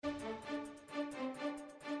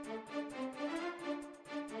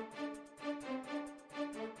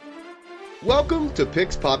Welcome to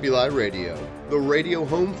Picks Populi Radio, the radio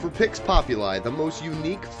home for Picks Populi, the most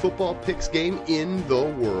unique football picks game in the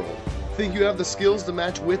world. Think you have the skills to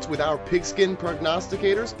match wits with our pigskin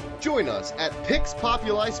prognosticators? Join us at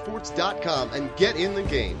PicksPopuliSports.com and get in the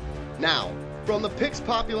game. Now, from the Picks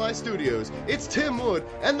Populi Studios, it's Tim Wood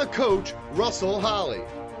and the coach, Russell Holley.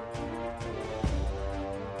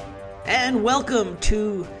 And welcome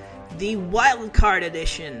to the Wild Card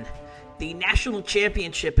Edition, the National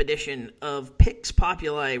Championship Edition of Picks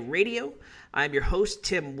Populi Radio. I'm your host,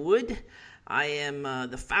 Tim Wood. I am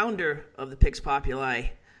the founder of the Picks Populi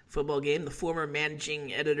football game, the former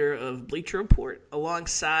managing editor of Bleacher Report,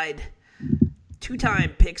 alongside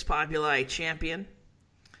two-time Picks Populi champion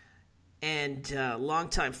and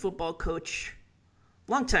longtime football coach,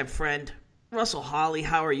 longtime friend, Russell Holley.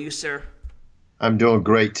 How are you, sir? I'm doing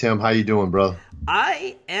great, Tim. How you doing, brother?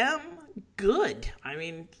 I am good. I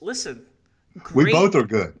mean, listen. We both are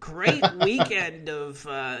good. Great weekend of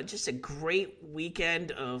just a great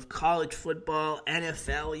weekend of college football,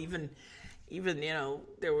 NFL. Even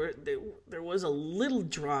there was a little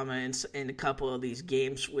drama in a couple of these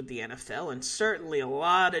games with the NFL, and certainly a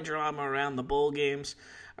lot of drama around the bowl games,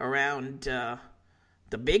 around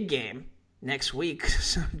the big game next week.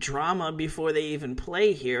 Some drama before they even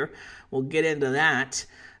play here. We'll get into that.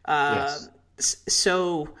 Yes.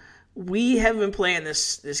 So we have been playing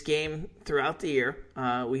this game throughout the year.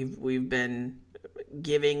 We've been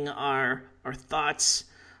giving our thoughts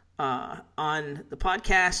on the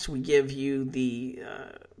podcast. We give you the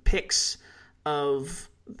picks of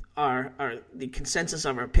the consensus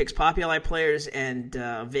of our Picks Populi players and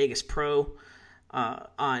Vegas Pro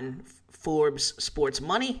on Forbes Sports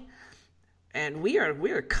Money. And we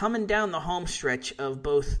are coming down the home stretch of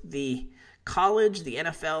both the college, the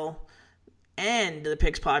NFL, and the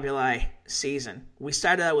Picks Populi season. We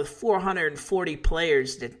started out with 440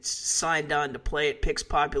 players that signed on to play at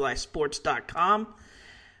pickspopulisports.com.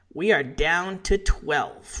 We are down to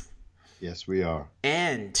 12. Yes, we are.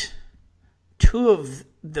 And two of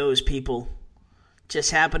those people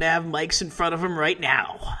just happen to have mics in front of them right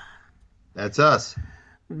now. That's us.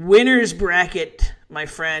 Winner's bracket, my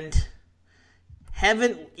friend.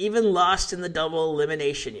 Haven't even lost in the double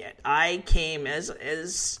elimination yet. I came as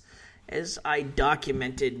I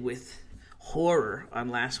documented with horror on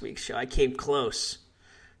last week's show. I came close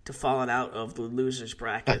to falling out of the loser's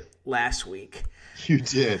bracket last week. You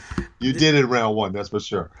did. You did it round one, that's for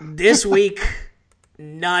sure. This week,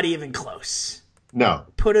 not even close. No.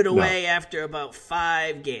 Put it away after about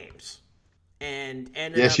 5 games. And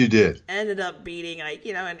you did. Ended up beating,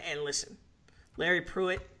 and listen, Larry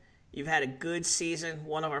Pruitt, you've had a good season.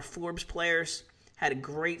 One of our Forbes players had a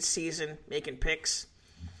great season making picks.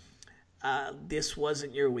 This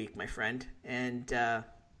wasn't your week, my friend. And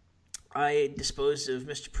I disposed of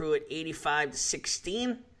Mr. Pruitt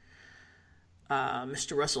 85-16.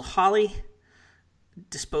 Mr. Russell Holley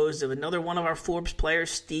disposed of another one of our Forbes players,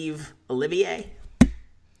 Steve Olivier.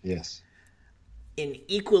 Yes. In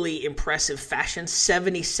equally impressive fashion,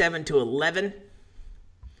 77-11.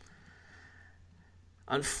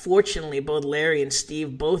 Unfortunately, both Larry and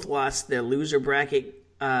Steve both lost their loser bracket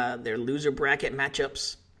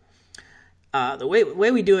matchups. The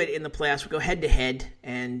way we do it in the playoffs, we go head to head,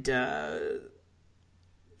 and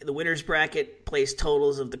the winner's bracket plays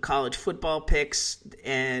totals of the college football picks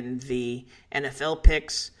and the NFL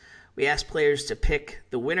picks. We ask players to pick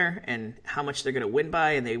the winner and how much they're going to win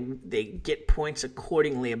by, and they get points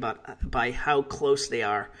accordingly by how close they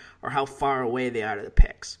are or how far away they are to the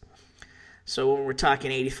picks. So when we're talking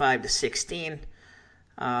 85-16,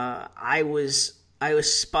 I was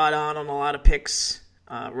spot on a lot of picks.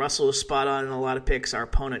 Russell was spot on in a lot of picks. Our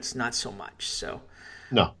opponents not so much. So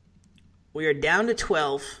no, we are down to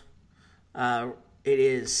 12. It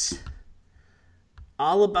is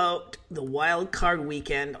all about the wild card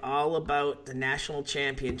weekend, all about the national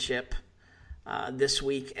championship this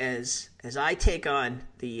week as I take on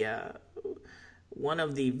the one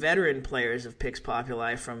of the veteran players of Picks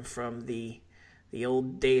Populi from the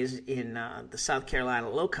old days in the South Carolina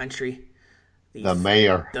Low Country. The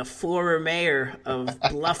mayor. The former mayor of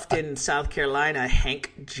Bluffton, South Carolina,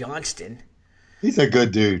 Hank Johnston. He's a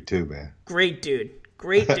good dude too, man. Great dude,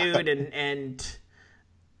 and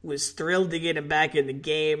was thrilled to get him back in the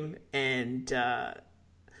game, and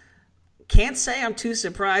can't say I'm too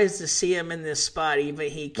surprised to see him in this spot. Even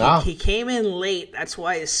he came in late. That's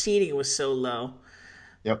why his seating was so low.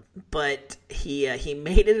 Yep. But he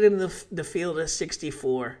made it in the field of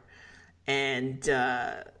 64, and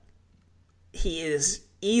he is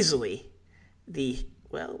easily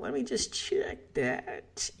let me just check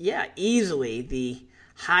that. Yeah, easily the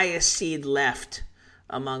highest seed left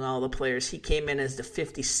among all the players. He came in as the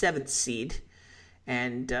 57th seed,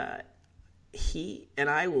 and he and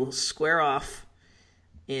I will square off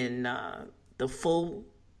in the full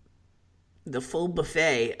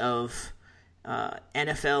buffet of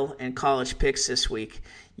NFL and college picks this week.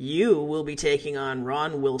 You will be taking on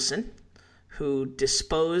Ron Wilson, who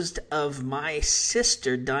disposed of my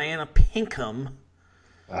sister Diana Pinkham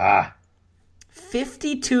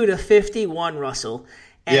 52-51, Russell.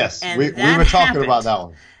 And we were talking about that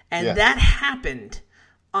one. And that happened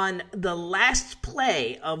on the last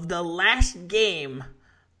play of the last game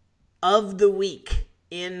of the week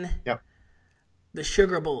in the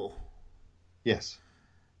Sugar Bowl. Yes.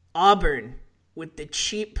 Auburn with the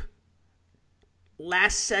cheap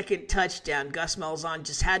last-second touchdown. Gus Malzahn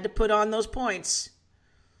just had to put on those points.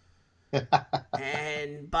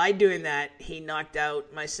 And by doing that, he knocked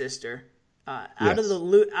out my sister. Out of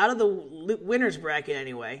the winners bracket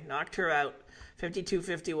anyway. Knocked her out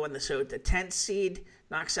 52-51. So the 10th seed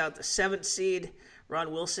knocks out the 7th seed,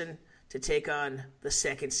 Ron Wilson, to take on the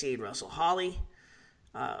 2nd seed, Russell Holley.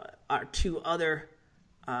 Our two other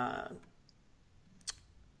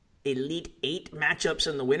Elite 8 matchups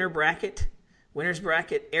in the winners bracket.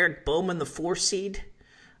 Eric Bowman, the 4 seed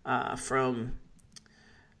from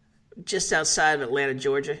just outside of Atlanta,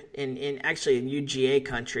 Georgia, in UGA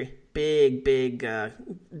country. Big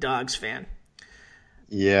Dogs fan.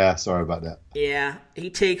 Yeah, sorry about that. Yeah, he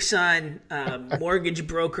takes on mortgage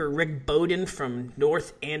broker Rick Bowden from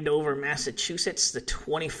North Andover, Massachusetts, the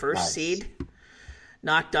 21st seed.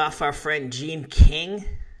 Knocked off our friend Gene King.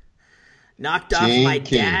 Knocked off my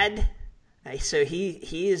dad. So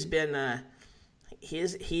he has been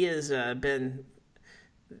been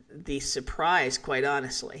the surprise, quite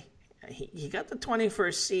honestly. He got the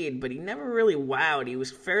 21st seed, but he never really wowed. He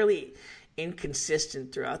was fairly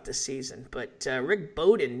inconsistent throughout the season. But Rick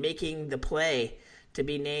Bowden making the play to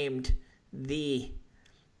be named the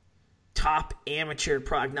top amateur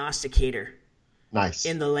prognosticator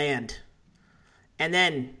in the land. And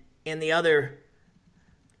then in the other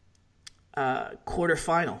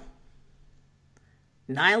quarterfinal,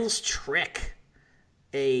 Niles Trick,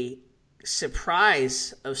 a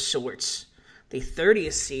surprise of sorts, the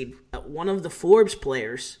 30th seed, one of the Forbes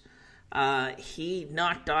players. He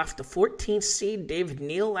knocked off the 14th seed David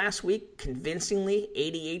Neal last week convincingly,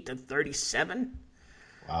 88-37.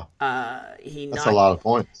 Wow, that's a lot of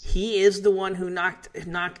points. He is the one who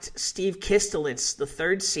knocked Steve Kistelitz, the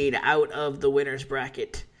 3rd seed, out of the winners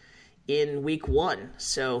bracket in week 1.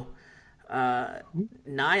 So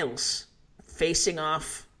Niles facing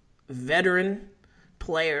off veteran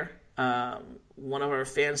player, one of our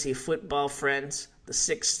fantasy football friends, the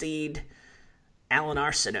 6th seed, Alan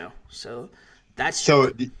Arsenault. So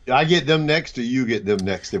I get them next, or you get them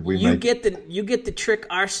next if we you get the Trick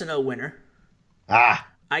Arsenault winner.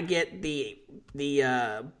 I get the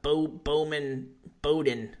Bowden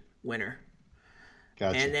winner.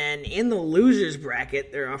 Gotcha. And then in the losers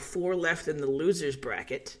bracket, there are 4 left in the losers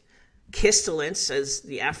bracket. Kistelitz, as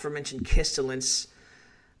the aforementioned Kistelitz,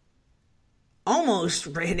 almost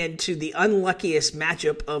ran into the unluckiest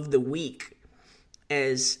matchup of the week,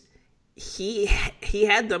 as he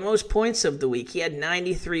had the most points of the week. He had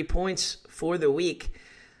 93 points for the week,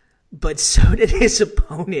 but so did his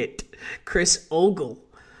opponent, Chris Ogle,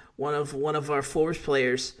 one of our Forbes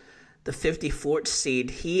players, the 54th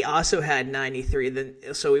seed. He also had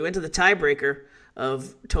 93. So we went to the tiebreaker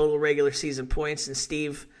of total regular season points, and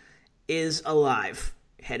Steve is alive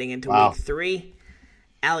heading into week 3.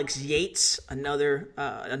 Alex Yates,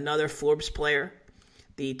 another Forbes player,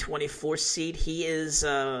 the 24th seed. He is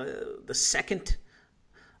the 2nd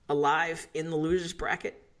alive in the losers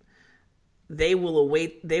bracket. They will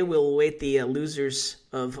await the losers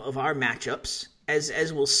of our matchups,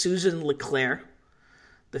 as will Susan Leclerc,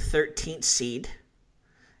 the 13th seed,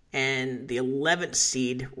 and the 11th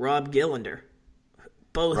seed, Rob Gillander.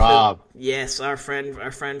 Rob. Yes, our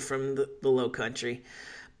friend from the Low Country.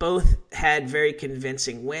 Both had very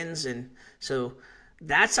convincing wins, and so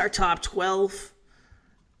that's our top 12.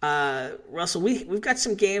 Russell, we've got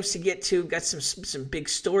some games to get to, got some big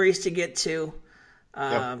stories to get to.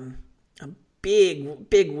 A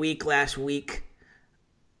big week last week.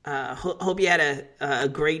 Hope you had a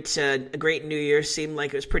great New Year. Seemed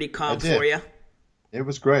like it was pretty calm for you. It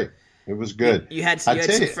was great. It was good. You had some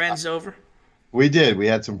friends over? We did. We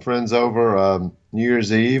had some friends over New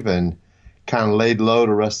Year's Eve and kind of laid low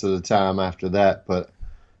the rest of the time after that. But,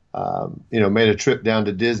 made a trip down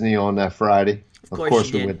to Disney on that Friday. Of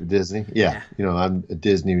course we went to Disney. Yeah. I'm a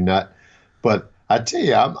Disney nut. But I tell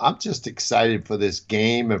you, I'm just excited for this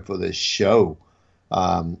game and for this show,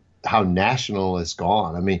 how national it's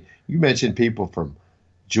gone. I mean, you mentioned people from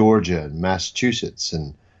Georgia and Massachusetts,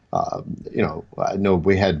 and I know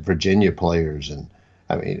we had Virginia players, and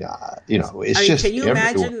I mean, it's just. Can you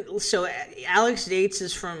imagine? So Alex Yates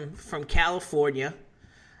is from California.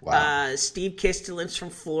 Wow. Steve Kistelin's from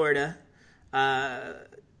Florida.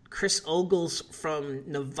 Chris Ogle's from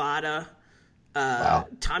Nevada. Wow.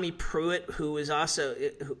 Tommy Pruitt, who's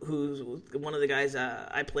one of the guys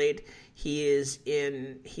I played, he's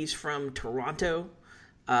from Toronto.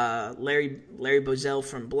 Larry Bozell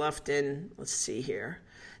from Bluffton. Let's see here.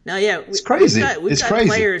 Now, yeah, it's crazy. We've got crazy.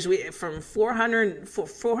 Players. From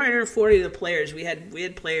 440 of the players, we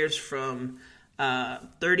had players from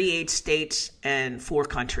 38 states and 4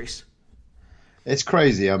 countries. It's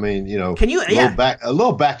crazy. I mean, Can you, a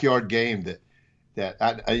little backyard game that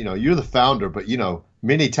you're the founder, but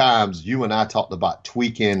many times you and I talked about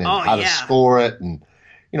tweaking and how to score it, and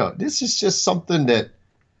this is just something that,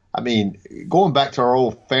 I mean, going back to our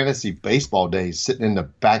old fantasy baseball days, sitting in the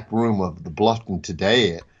back room of the Bluffton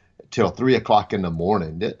today till 3:00 in the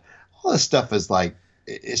morning, all this stuff is like,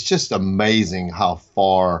 it's just amazing how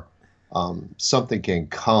far something can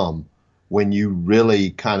come when you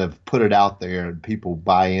really kind of put it out there and people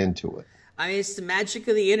buy into it. I mean, it's the magic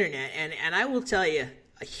of the internet, and I will tell you,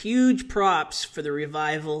 a huge props for the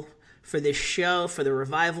revival, for this show, for the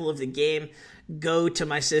revival of the game, go to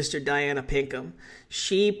my sister Diana Pinkham.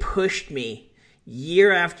 She pushed me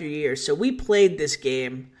year after year. So we played this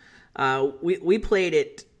game. We played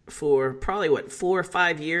it for probably 4 or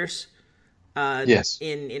 5 years. Yes.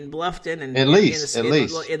 In Bluffton and at least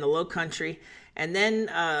in the Low Country. And then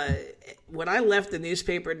when I left the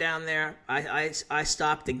newspaper down there, I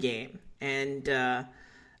stopped the game. And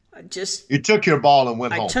you took your ball and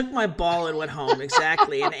went home. I took my ball and went home,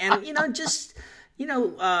 exactly. and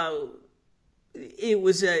it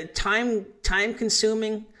was a time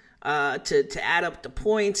consuming to add up the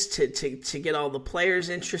points, to get all the players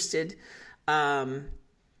interested.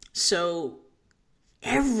 So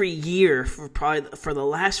every year for the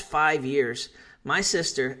last 5 years, my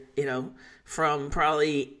sister, from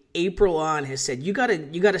probably April on, has said, you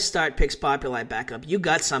gotta start Picks Populi back up. You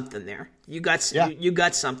got something there. You got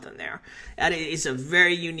something there. And it's a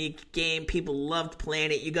very unique game. People loved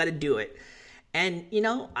playing it. You got to do it. And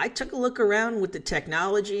I took a look around with the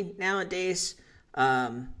technology nowadays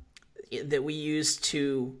that we use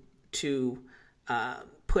to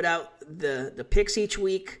put out the picks each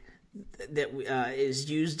week. That is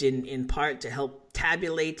used in part to help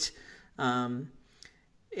tabulate.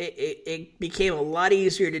 It became a lot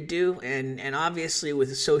easier to do, and obviously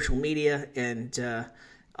with social media and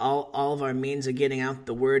all of our means of getting out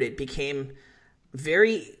the word, it became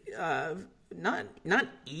very not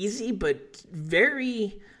easy, but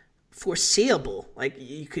very foreseeable. Like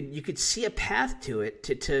you could see a path to it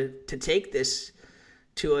to take this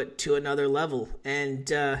to another level, and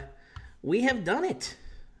we have done it.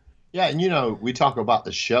 Yeah, and we talk about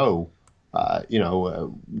the show.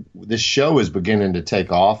 This show is beginning to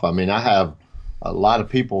take off. I mean, I have a lot of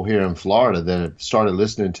people here in Florida that have started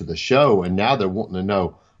listening to the show, and now they're wanting to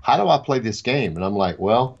know, how do I play this game? And I'm like,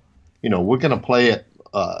 well, we're going to play it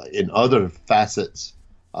in other facets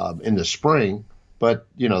in the spring, but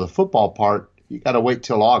the football part, you got to wait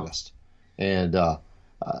till August. And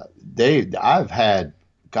I've had,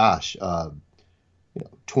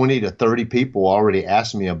 20 to 30 people already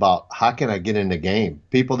asked me about how can I get in the game.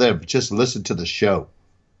 People that have just listened to the show.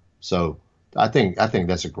 So I think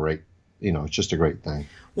that's a great, it's just a great thing.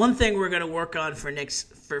 One thing we're going to work on for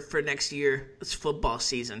next year is football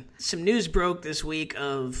season. Some news broke this week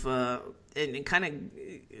and it kind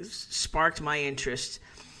of sparked my interest.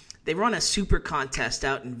 They run a super contest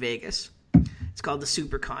out in Vegas. It's called the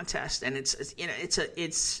Super Contest, and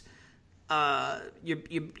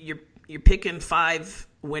you're picking 5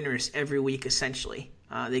 winners every week essentially.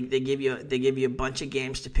 They give you a bunch of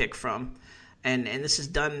games to pick from, and this is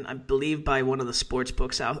done, I believe, by one of the sports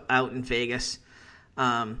books out in Vegas.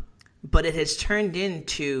 But it has turned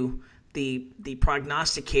into the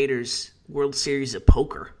prognosticators World Series of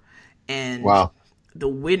Poker, and wow. The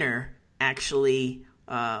winner actually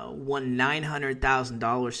won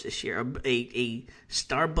 $900,000 this year. A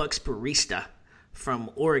Starbucks barista from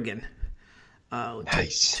Oregon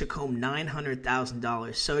nice. took home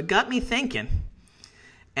 $900,000. So it got me thinking,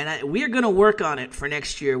 and we are going to work on it for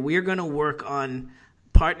next year. We are going to work on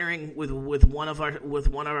partnering with one of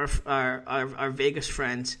our Vegas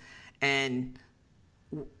friends, and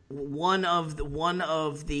one of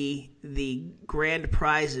the grand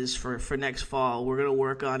prizes for next fall, we're going to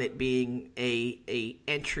work on it being a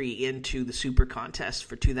entry into the Super Contest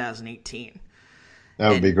for 2018. That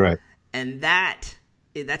would be great. And that's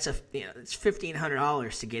it's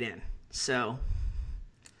 $1,500 to get in. So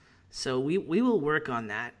So we will work on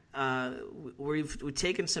that. We've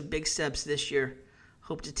taken some big steps this year.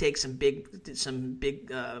 Hope to take some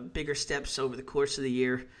bigger steps over the course of the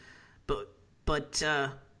year. But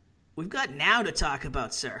we've got now to talk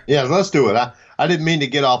about, sir. Yeah, let's do it. I didn't mean to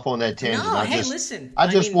get off on that tangent. No, listen. I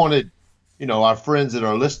just wanted, our friends that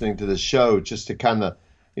are listening to this show just to kind of,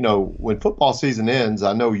 when football season ends,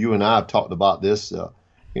 I know you and I have talked about this.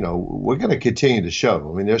 We're going to continue the show.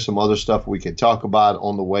 I mean, there's some other stuff we could talk about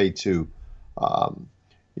on the way to, on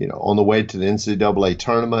the way to the NCAA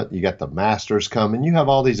tournament. You got the Masters coming. You have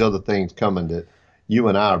all these other things coming that you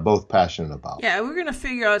and I are both passionate about. Yeah, we're going to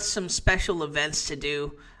figure out some special events to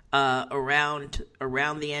do around the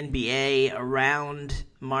NBA, around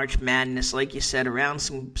March Madness, like you said, around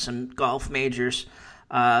some golf majors.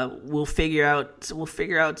 We'll figure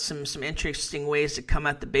out some interesting ways to come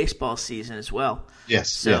at the baseball season as well.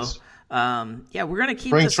 Yes. So, we're gonna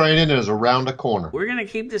keep spring training is around the corner. We're gonna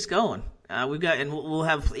keep this going. We've got, and we'll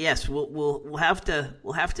have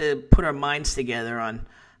to put our minds together on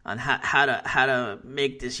how to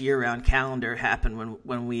make this year-round calendar happen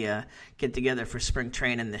when we get together for spring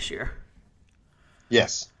training this year.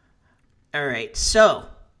 Yes. All right. So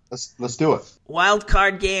let's do it. Wild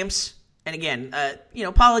card games. And again,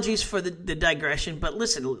 apologies for the digression, but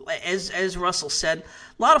listen, as Russell said,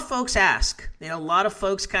 a lot of folks ask. A lot of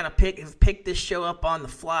folks kind of have picked this show up on the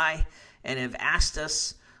fly and have asked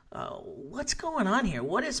us, what's going on here?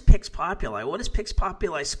 What is Picks Populi? What is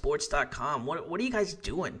PicksPopuliSports.com? What are you guys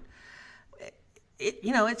doing?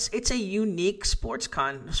 It's a unique sports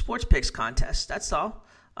picks contest. That's all.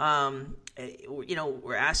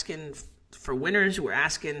 We're asking for winners. We're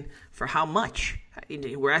asking for how much.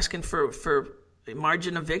 We're asking for a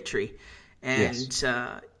margin of victory, and yes.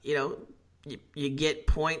 You get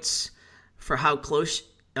points for how close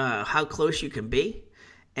you can be,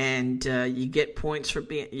 and you get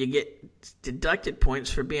deducted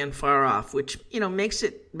points for being far off, which makes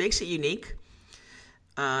it unique.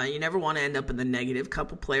 You never want to end up in the negative. A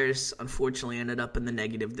couple players unfortunately ended up in the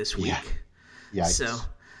negative this week. Yeah. So,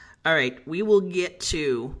 all right, we will get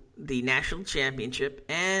to the national championship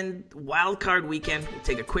and wild card weekend. We'll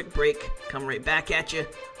take a quick break, come right back at you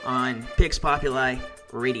on Picks Populi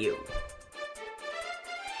Radio.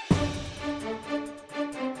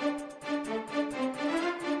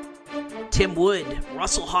 Tim Wood,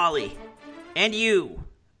 Russell Holley, and you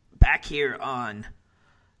back here on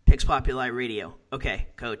Picks Populi Radio. Okay,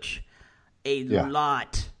 Coach, a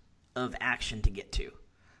lot of action to get to.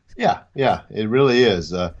 Yeah, it really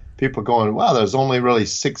is. People are going, wow, there's only really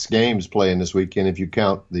 6 games playing this weekend if you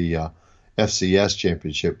count the FCS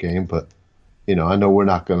championship game. But, I know we're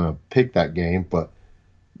not going to pick that game, but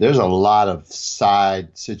there's a lot of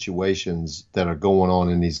side situations that are going on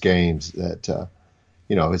in these games that,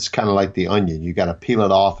 it's kind of like the onion. You got to peel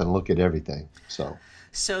it off and look at everything. So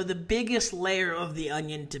the biggest layer of the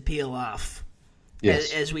onion to peel off,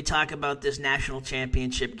 yes, as we talk about this national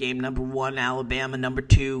championship game, number 1, Alabama, number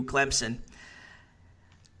 2, Clemson.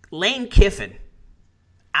 Lane Kiffin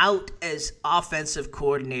out as offensive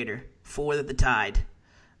coordinator for the Tide.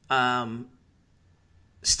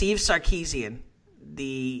 Steve Sarkisian,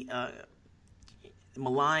 the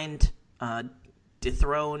maligned,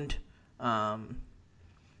 dethroned,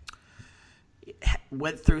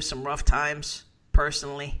 went through some rough times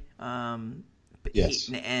personally. Yes.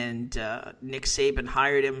 Nick Saban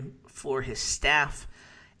hired him for his staff.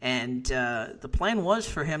 And the plan was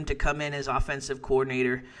for him to come in as offensive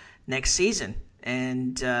coordinator next season.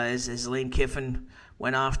 And as Lane Kiffin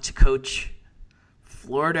went off to coach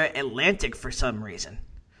Florida Atlantic for some reason.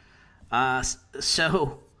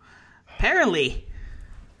 So apparently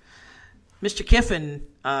Mr. Kiffin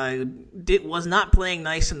was not playing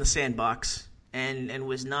nice in the sandbox and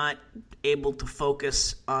was not able to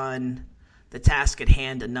focus on the task at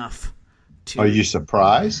hand enough. Are you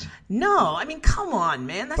surprised? No, I mean, come on,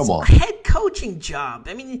 man. That's a head coaching job.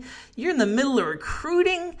 I mean, you're in the middle of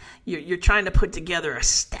recruiting. You're trying to put together a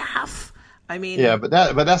staff. I mean, yeah, but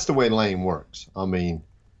that's the way Lane works. I mean,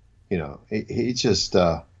 he just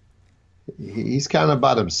he's kind of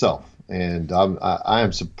about himself, and I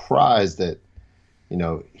am surprised that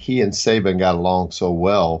he and Saban got along so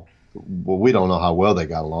well. Well, we don't know how well they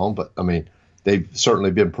got along, but I mean, they've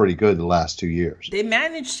certainly been pretty good the last 2 years. They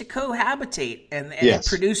managed to cohabitate and yes,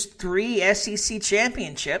 produced 3 SEC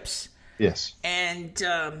championships. Yes. And,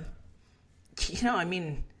 I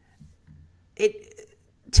mean,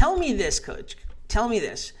 tell me this, Coach. Tell me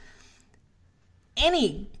this.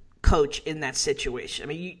 Any coach in that situation, I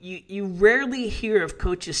mean, you rarely hear of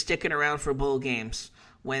coaches sticking around for bowl games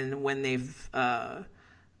when they've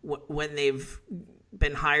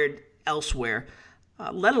been hired elsewhere.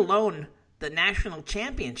 let alone the national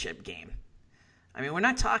championship game. I mean, we're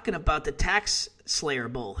not talking about the Tax Slayer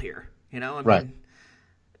Bowl here. I mean,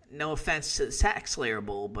 no offense to the Tax Slayer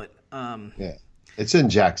Bowl, but yeah, it's in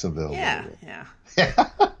Jacksonville. Yeah.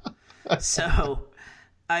 So,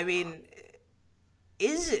 I mean,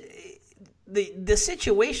 is it the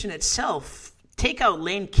situation itself? Take out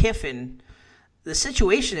Lane Kiffin. The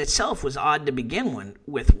situation itself was odd to begin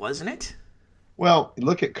with, wasn't it? Well,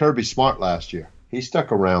 look at Kirby Smart last year. He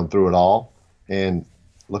stuck around through it all, and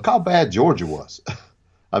look how bad Georgia was.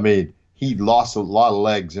 I mean, he lost a lot of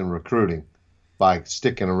legs in recruiting by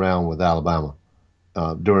sticking around with Alabama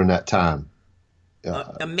during that time.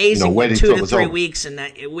 Amazing what 2 to 3 weeks in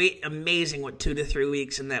that. Amazing what 2 to 3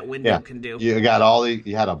 weeks in that window can do. You had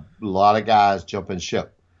a lot of guys jumping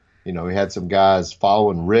ship. You had some guys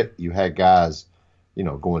following Rick. You had guys,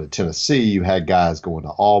 going to Tennessee. You had guys going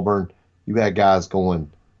to Auburn. You had guys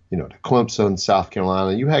going, to Clemson, South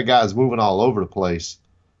Carolina. You had guys moving all over the place.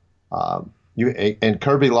 And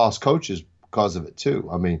Kirby lost coaches because of it too.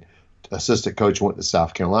 I mean, assistant coach went to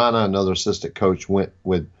South Carolina. Another assistant coach went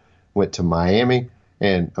to Miami.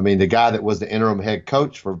 And, I mean, the guy that was the interim head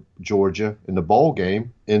coach for Georgia in the bowl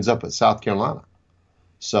game ends up at South Carolina.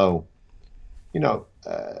 So,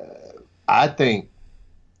 I think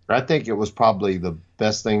it was probably the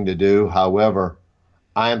best thing to do. However,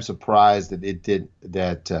 I am surprised that he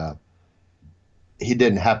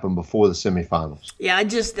didn't happen before the semifinals. Yeah,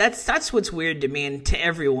 that's what's weird to me and to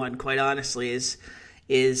everyone, quite honestly, is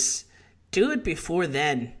do it before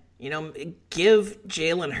then. Give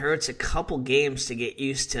Jalen Hurts a couple games to get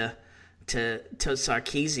used to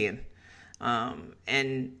Sarkisian.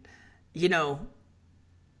 And,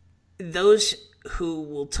 those who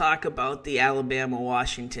will talk about the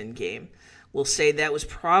Alabama-Washington game will say that was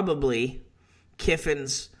probably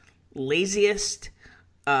Kiffin's laziest,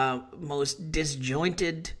 most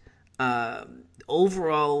disjointed,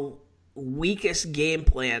 overall weakest game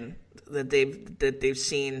plan that they've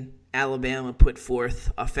seen Alabama put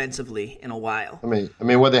forth offensively in a while. I mean,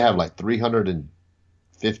 what they have, like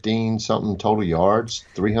 315 something total yards,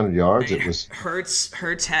 300 yards. It was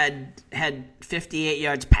Hurts had 58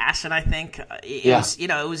 yards passing, I think. It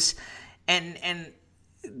was, and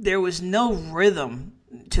there was no rhythm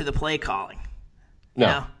to the play calling.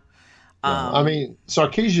 No. I mean,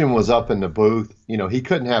 Sarkisian was up in the booth. He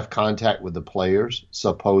couldn't have contact with the players,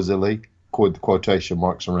 supposedly, quotation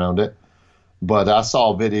marks around it. But I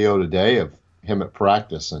saw a video today of him at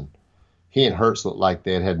practice, and he and Hurts looked like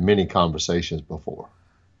they had many conversations before.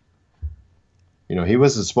 He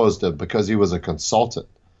wasn't supposed to, because he was a consultant,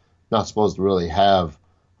 not supposed to really have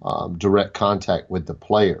direct contact with the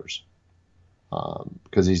players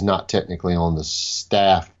because he's not technically on the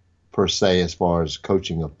staff per se as far as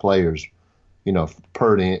coaching of players,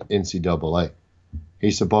 per the NCAA.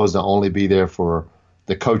 He's supposed to only be there for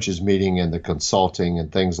the coaches meeting and the consulting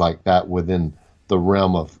and things like that within the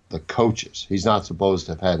realm of the coaches. He's not supposed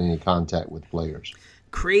to have had any contact with players.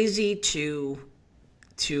 Crazy to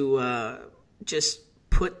just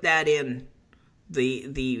put that in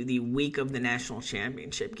the week of the national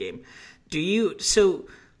championship game. Saban's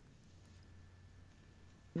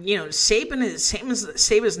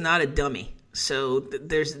not a dummy. So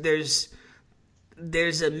there's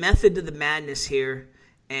a method to the madness here.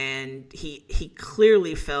 And he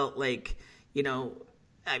clearly felt like,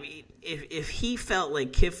 if he felt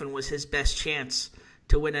like Kiffin was his best chance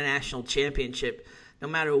to win a national championship, no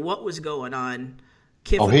matter what was going on,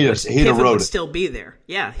 Kiffin would still be there.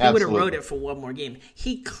 Yeah, he would have rode it for one more game.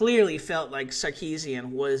 He clearly felt like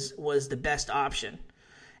Sarkisian was the best option,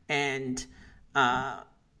 and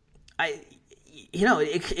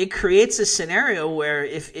it creates a scenario where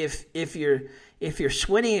if you're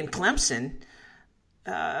Swinney and Clemson.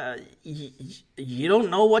 You don't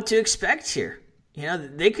know what to expect here.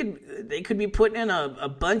 They could be putting in a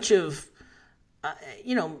bunch of,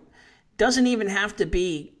 doesn't even have to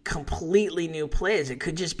be completely new plays. It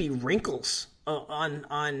could just be wrinkles on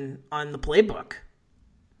the playbook.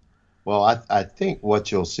 Well, I think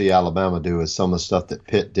what you'll see Alabama do is some of the stuff that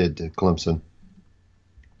Pitt did to Clemson.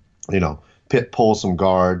 Pitt pulled some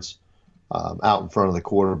guards out in front of the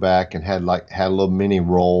quarterback and had a little mini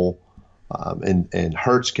roll. And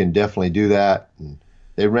Hurts can definitely do that. And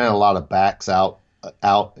they ran a lot of backs out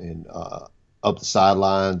and up the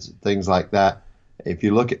sidelines, things like that. If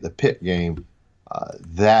you look at the Pitt game,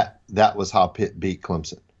 that was how Pitt beat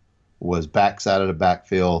Clemson, was backs out of the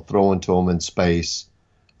backfield, throwing to them in space,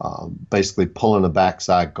 basically pulling a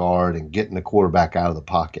backside guard and getting the quarterback out of the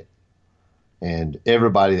pocket. And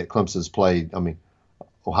everybody that Clemson's played,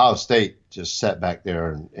 Ohio State just sat back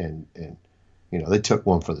there and they took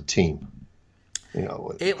one for the team.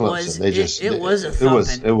 with It Clemson. was a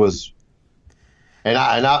thumping. It was. And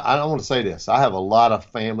I want to say this. I have a lot of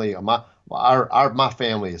family. My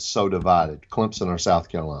family is so divided, Clemson or South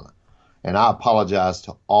Carolina. And I apologize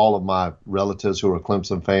to all of my relatives who are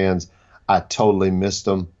Clemson fans. I totally missed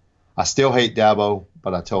them. I still hate Dabo,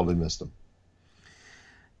 but I totally missed them.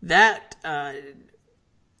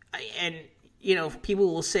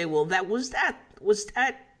 People will say, well, was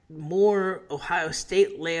that more Ohio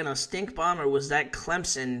State laying a stink bomb, or was that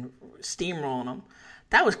Clemson steamrolling them?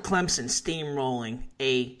 That was Clemson steamrolling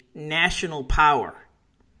a national power.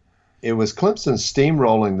 It was Clemson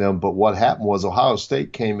steamrolling them, but what happened was Ohio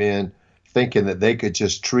State came in thinking that they could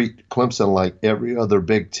just treat Clemson like every other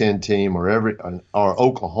Big Ten team or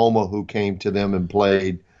Oklahoma who came to them and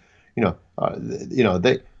played.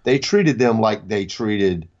 They treated them like they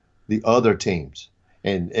treated the other teams,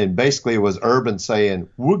 and basically it was Urban saying,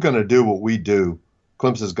 "We're going to do what we do.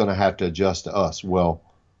 Clemson's going to have to adjust to us." Well,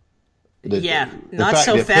 not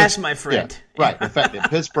so fast, my friend. Yeah, right. The fact that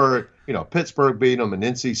Pittsburgh beat them, and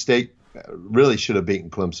NC State really should have beaten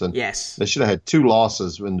Clemson. Yes. They should have had 2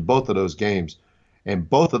 losses in both of those games. And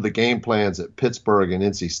both of the game plans that Pittsburgh and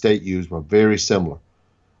NC State used were very similar.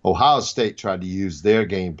 Ohio State tried to use their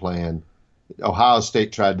game plan. Ohio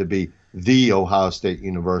State tried to be the Ohio State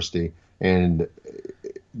University, and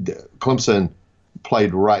Clemson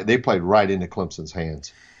played right. They played right into Clemson's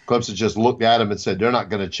hands. Clemson just looked at them and said they're not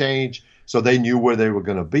going to change. So they knew where they were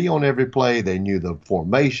going to be on every play. They knew the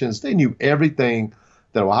formations. They knew everything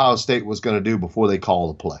that Ohio State was going to do before they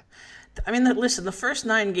called the play. I mean, listen, the first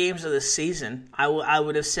 9 games of the season, I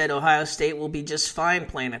would have said Ohio State will be just fine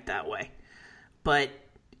playing it that way. But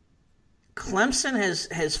Clemson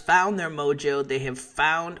has found their mojo. They have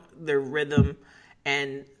found their rhythm,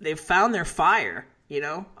 and they've found their fire.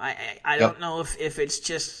 I don't know if it's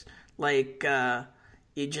just like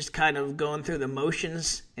you're just kind of going through the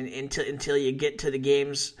motions until you get to the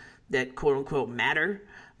games that quote unquote matter.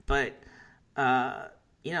 But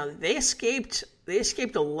they escaped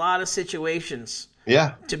a lot of situations.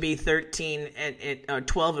 Yeah. To be 13 and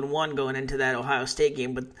 12-1 going into that Ohio State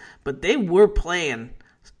game, but they were playing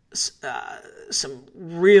some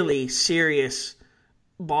really serious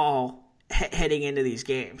ball heading into these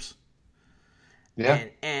games. Yeah.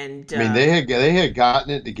 And they had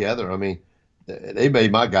gotten it together. I mean, they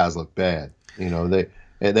made my guys look bad.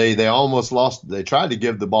 They almost lost. They tried to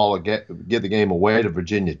give the game away to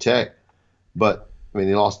Virginia Tech, but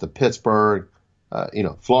they lost to Pittsburgh.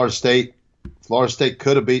 Florida State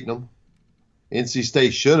could have beaten them. NC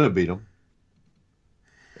State should have beat them.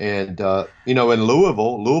 And in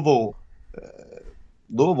Louisville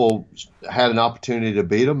had an opportunity to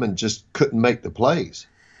beat them and just couldn't make the plays.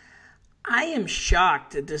 I am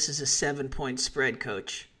shocked that this is a 7-point spread,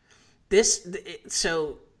 Coach.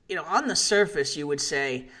 On the surface, you would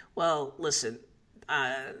say, well, listen,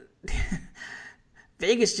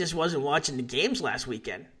 Vegas just wasn't watching the games last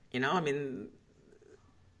weekend. Well,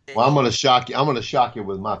 I'm going to shock you. I'm going to shock you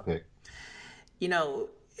with my pick.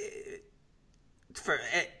 For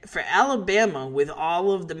Alabama, with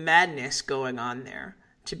all of the madness going on there,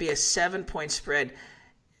 to be a 7-point spread,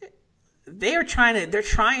 they're trying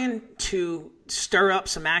to stir up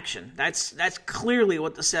some action. That's clearly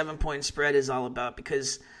what the 7-point spread is all about,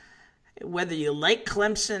 because whether you like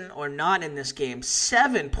Clemson or not in this game,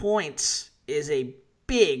 7 points is a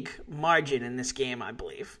big margin in this game, I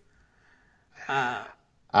believe.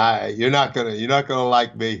 You're not gonna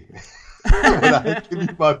like me when I give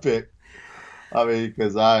you my pick.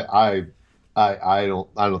 Because I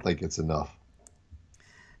don't think it's enough.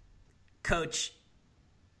 Coach,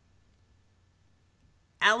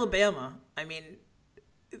 Alabama,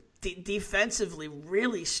 defensively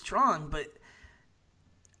really strong, but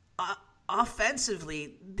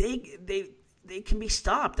offensively they can be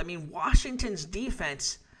stopped. Washington's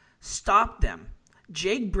defense stopped them.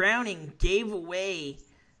 Jake Browning gave away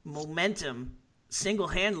momentum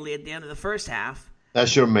single-handedly at the end of the first half.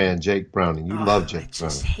 That's your man, Jake Browning. You love Jake Browning. I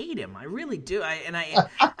just hate him. I really do.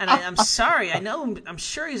 I'm sorry. I'm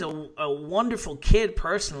sure he's a wonderful kid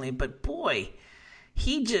personally, but boy,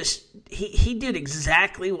 he did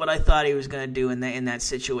exactly what I thought he was going to do in that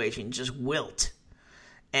situation. Just wilt.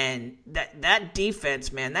 And that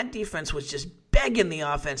defense, man, that defense was just begging the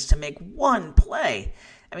offense to make one play.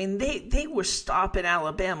 They were stopping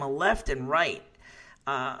Alabama left and right.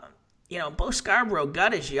 Bo Scarborough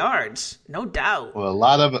got his yards, no doubt. Well, a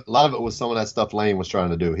lot of it was some of that stuff Lane was trying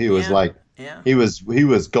to do. He was he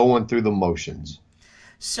was going through the motions.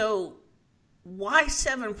 So, why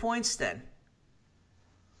 7 points then?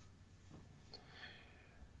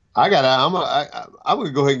 I'm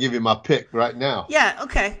gonna go ahead and give you my pick right now. Yeah.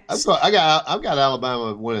 Okay. I've got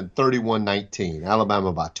Alabama winning 31-19.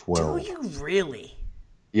 Alabama by 12. Do you really?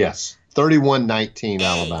 Yes, 31-19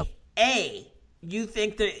 Alabama. You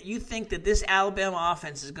think that this Alabama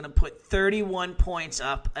offense is going to put 31 points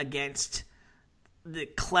up against the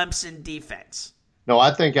Clemson defense? No, I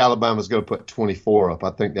think Alabama's going to put 24 up. I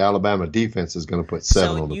think the Alabama defense is going to put 7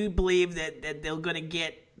 on them. So you believe that they're going to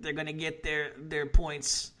get their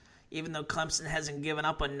points, even though Clemson hasn't given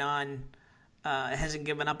up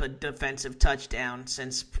a defensive touchdown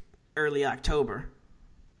since early October.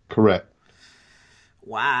 Correct.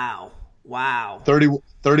 Wow.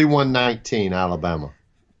 31-19 Alabama.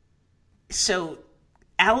 So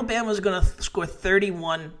Alabama's going to score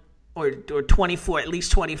 31 or 24, at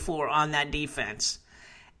least 24 on that defense.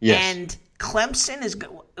 Yes. And Clemson is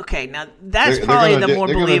okay. Now that's probably the more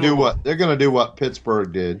believable. They're going to do what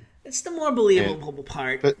Pittsburgh did. It's the more believable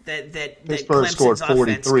part that Pittsburgh Clemson's scored 43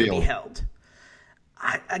 offense could be held.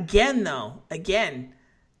 Again,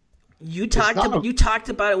 you talked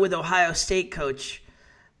about it with Ohio State coach.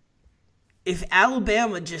 If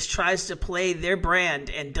Alabama just tries to play their brand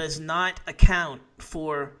and does not account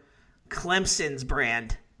for Clemson's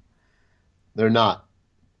brand, they're not.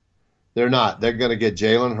 They're going to get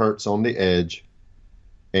Jalen Hurts on the edge,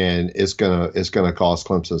 and it's going to cause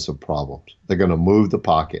Clemson some problems. They're going to move the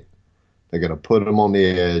pocket. They're going to put them on the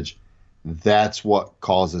edge. That's what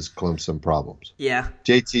causes Clemson problems. Yeah.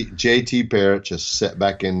 JT Barrett just sat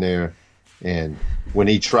back in there, and when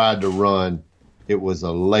he tried to run, it was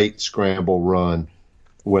a late scramble run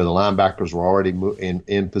where the linebackers were already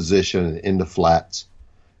in position and in the flats.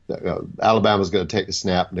 Alabama's going to take the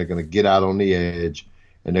snap, and they're going to get out on the edge,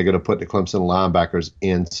 and they're going to put the Clemson linebackers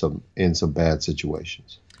in some bad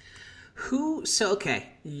situations. Okay,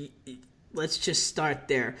 let's just start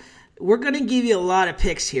there. We're going to give you a lot of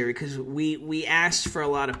picks here because we asked for a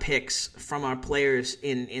lot of picks from our players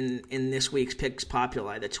in this week's Picks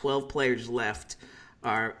Populi. The 12 players left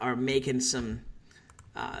are making some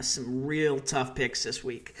real tough picks this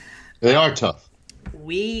week. They are tough.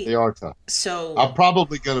 They are tough. So I'm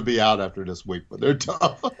probably going to be out after this week, but they're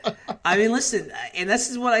tough. I mean, listen, and this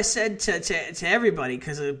is what I said to everybody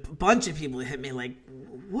because a bunch of people hit me like,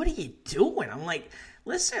 "What are you doing?" I'm like,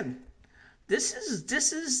 "Listen, this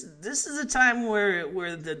is a time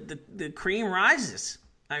where the cream rises.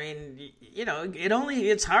 I mean, it only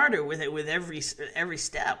gets harder with every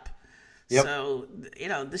step. Yep. So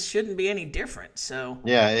this shouldn't be any different. So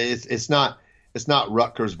yeah, it's not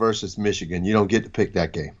Rutgers versus Michigan. You don't get to pick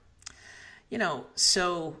that game.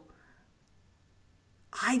 So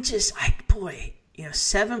I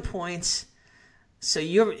 7 points. So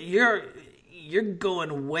you're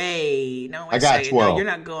going way. No, I got 12. No, you're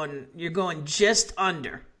not going. You're going just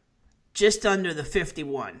under the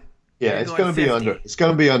 51. Yeah, it's going to be under. It's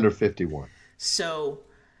going to be under 51. So,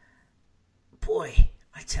 boy,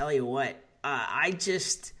 I tell you what, I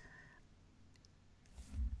think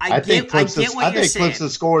Clemson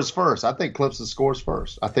scores first. I think Clemson scores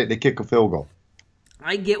first. I think they kick a field goal.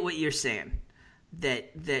 I get what you're saying. That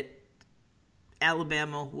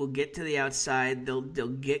Alabama will get to the outside. They'll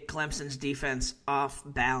get Clemson's defense off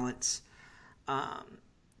balance.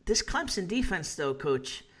 This Clemson defense, though,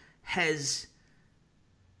 Coach, has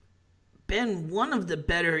been one of the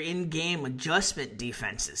better in-game adjustment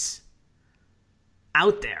defenses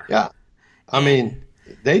out there. Yeah, I mean,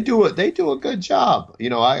 they do a good job.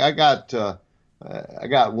 I got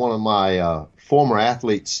one of my former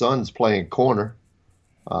athletes' sons playing corner.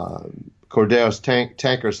 Cordell's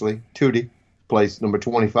Tankersley, Tootie, plays number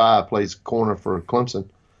 25, plays corner for Clemson.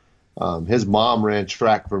 His mom ran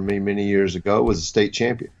track for me many years ago, was a state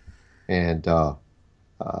champion. And,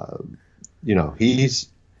 he's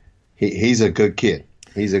a good kid.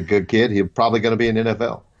 He's a good kid. He's probably going to be in the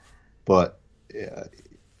NFL. But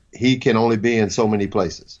he can only be in so many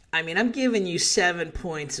places. I mean, I'm giving you 7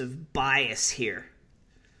 points of bias here.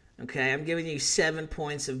 Okay? I'm giving you 7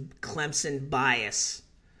 points of Clemson bias.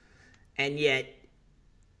 And yet,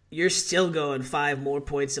 you're still going 5 more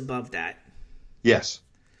points above that. Yes,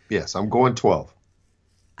 I'm going 12.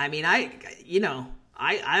 I mean, I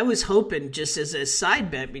was hoping just as a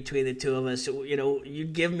side bet between the two of us,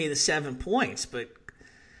 you'd give me the 7 points, but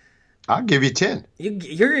I'll give you 10.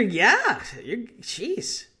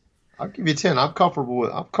 Jeez. I'll give you 10. I'm comfortable with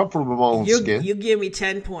my own skin. You give me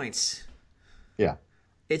 10 points. Yeah.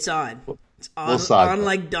 It's on. It's on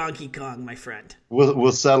like Donkey Kong, my friend.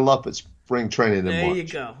 We'll settle up at spring training in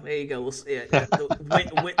March. There you go.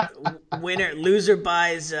 Loser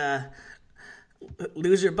buys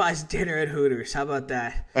Loser buys dinner at Hooters. How about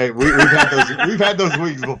that? Hey, we've had those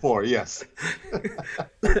weeks before. Yes.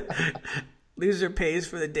 Loser pays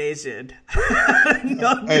for the days in.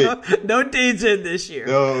 No days in this year.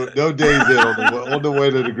 No days in on the way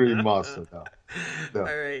to the Green Monster. No. All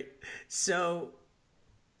right. So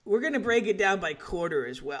we're going to break it down by quarter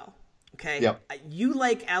as well. Okay. Yep. You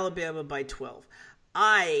like Alabama by 12.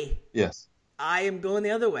 Yes. I am going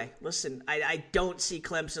the other way. Listen, I don't see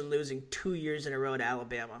Clemson losing 2 years in a row to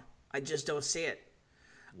Alabama. I just don't see it.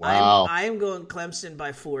 Wow. I am going Clemson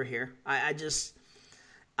by 4 here. I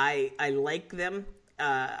like them.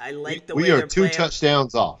 I like the way they're playing. We are 2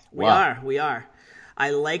 touchdowns off. Wow. We are.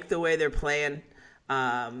 I like the way they're playing.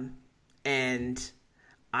 And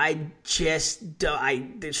I just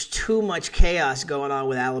don't. There's too much chaos going on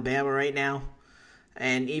with Alabama right now.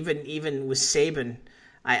 And even with Saban,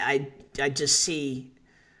 I just see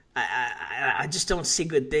I just don't see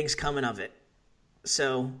good things coming of it.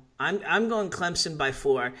 So I'm going Clemson by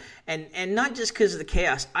 4, and not just because of the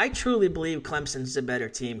chaos. I truly believe Clemson's the better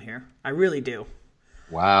team here. I really do.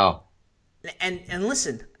 Wow. And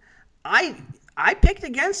listen, I picked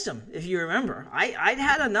against them. If you remember, I'd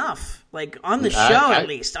had enough. Like on the show at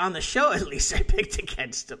least, I picked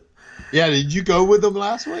against them. Yeah, did you go with them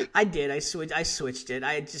last week? I did. I switched it.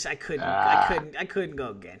 I couldn't go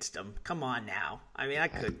against them. Come on now. I mean, I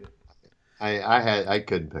couldn't. I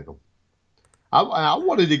couldn't pick them. I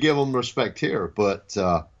wanted to give them respect here, but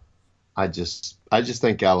I just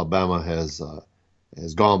think Alabama has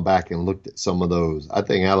gone back and looked at some of those. I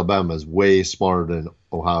think Alabama is way smarter than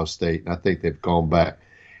Ohio State, and I think they've gone back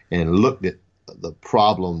and looked at the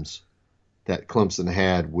problems that Clemson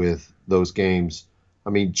had with those games. I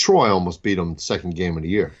mean, Troy almost beat them second game of the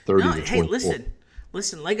year, 30-24. Hey,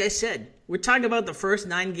 listen. Like I said, we're talking about the first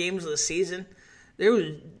 9 games of the season.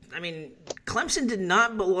 Clemson did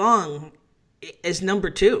not belong as number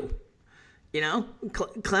 2. You know,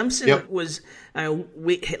 Clemson was.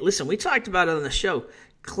 We talked about it on the show.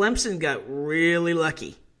 Clemson got really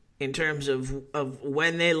lucky in terms of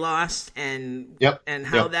when they lost and how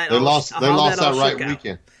that they lost that right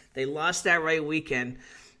weekend. They lost that right weekend.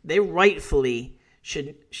 They rightfully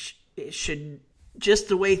should just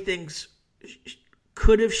the way things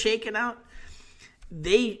could have shaken out.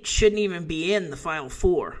 They shouldn't even be in the Final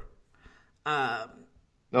Four. No,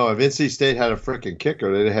 if NC State had a freaking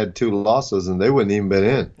kicker, they'd have had 2 losses and they wouldn't even been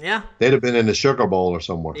in. Yeah. They'd have been in the Sugar Bowl or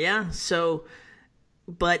somewhere. Yeah,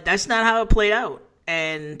 but that's not how it played out.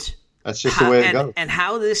 And that's just the way it goes. And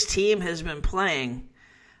how this team has been playing,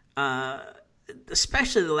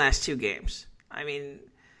 especially the last 2 games. I mean,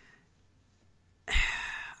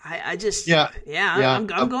 I'm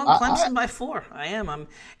going Clemson by 4. I am.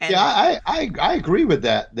 I agree with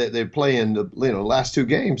that they play in the last 2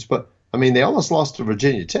 games, but I mean they almost lost to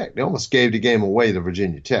Virginia Tech. They almost gave the game away to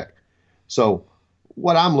Virginia Tech. So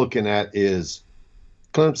what I'm looking at is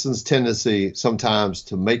Clemson's tendency sometimes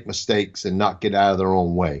to make mistakes and not get out of their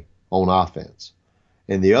own way on offense.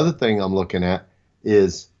 And the other thing I'm looking at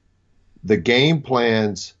is the game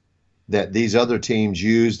plans that these other teams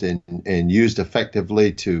used and used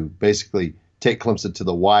effectively to basically take Clemson to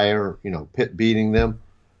the wire, Pitt beating them.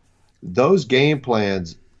 Those game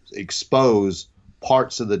plans expose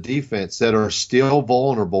parts of the defense that are still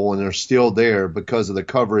vulnerable and they're still there because of the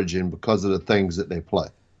coverage and because of the things that they play.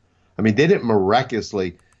 I mean, they didn't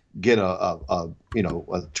miraculously get a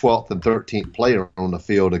 12th and 13th player on the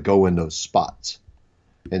field to go in those spots.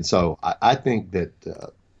 And so I think that,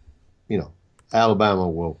 Alabama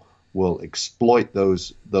will exploit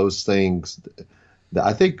those things.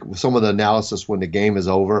 I think some of the analysis when the game is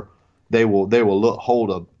over, they will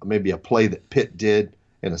hold maybe a play that Pitt did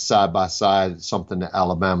in a side-by-side, something that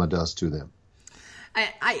Alabama does to them. I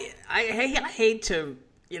hate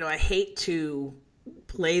to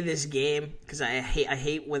play this game because I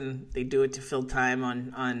hate when they do it to fill time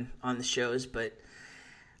on the shows, but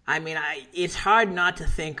I mean it's hard not to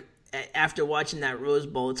think after watching that Rose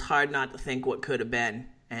Bowl. It's hard not to think what could have been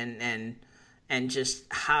and just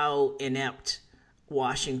how inept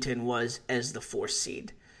Washington was as the 4th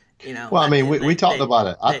seed. Well, I mean, we talked about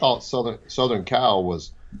it. I thought Southern Cal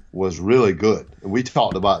was really good, and we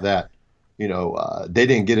talked about that. They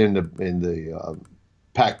didn't get in the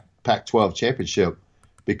Pac-12 championship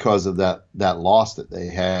because of that loss that they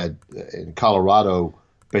had in Colorado.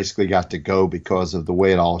 Basically, got to go because of the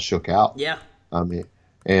way it all shook out. Yeah, I mean,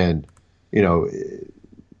 and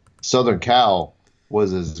Southern Cal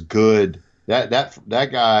was as good. That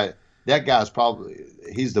guy's probably.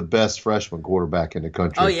 He's the best freshman quarterback in the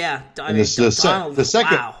country. Oh yeah, the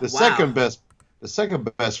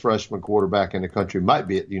second best freshman quarterback in the country might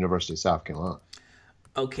be at the University of South Carolina.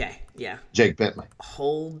 Okay, yeah. Jake Bentley.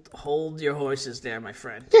 Hold your horses there, my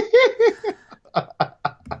friend.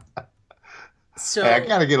 So Hey, I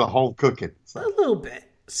got to get a home cooking. a little bit.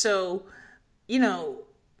 So, you know,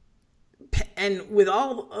 and with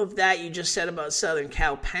all of that you just said about Southern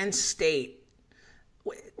Cal, Penn State,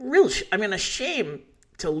 a shame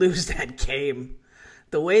to lose that game.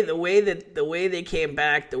 The way they came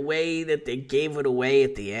back, the way that they gave it away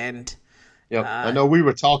at the end. Yep, I know we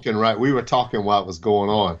were talking, right? We were talking while it was going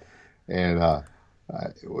on, and I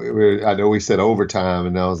know we said overtime,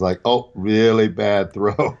 and I was like, "Oh, really bad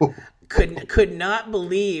throw." Could not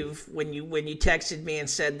believe when you texted me and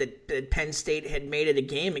said that Penn State had made it a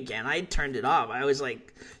game again. I turned it off. I was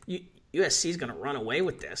like, USC's going to run away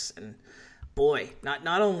with this. And boy, not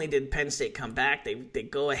only did Penn State come back, they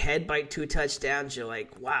go ahead by 2 touchdowns. You're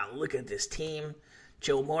like, wow, look at this team.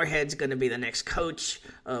 Joe Moorhead's going to be the next coach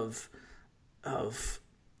of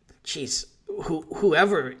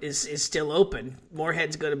whoever is still open.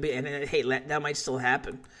 Moorhead's going to be, and hey, that might still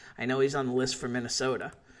happen. I know he's on the list for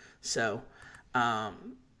Minnesota. So,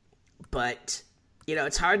 but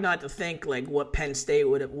it's hard not to think like what Penn State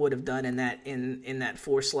would have done in that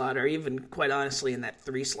 4 slot, or even quite honestly in that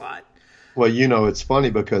 3 slot. Well, it's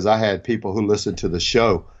funny because I had people who listened to the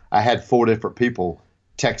show. I had 4 different people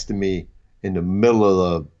texting me in the middle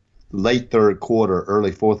of the late 3rd quarter,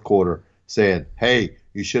 early 4th quarter, saying, "Hey,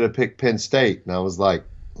 you should have picked Penn State." And I was like,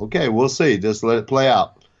 "Okay, we'll see. Just let it play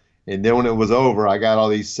out." And then when it was over, I got all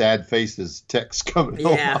these sad faces texts coming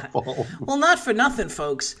on my phone. Well, not for nothing,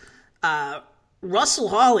 folks. Russell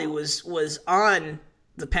Holley was on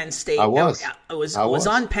the Penn State. I was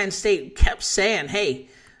on Penn State. Kept saying, "Hey,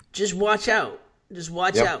 just watch out. Just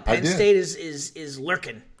watch out. Penn State is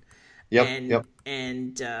lurking." Yep.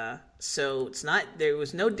 And so it's not. There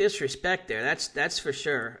was no disrespect there. That's for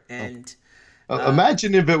sure. And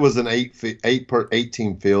imagine if it was an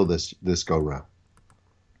 8-team field this go round.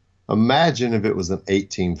 Imagine if it was an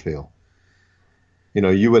 8-team field.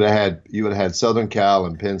 You would have had Southern Cal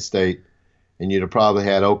and Penn State, and you'd have probably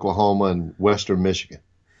had Oklahoma and Western Michigan.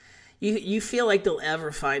 You feel like they'll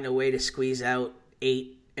ever find a way to squeeze out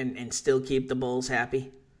 8 and still keep the Bulls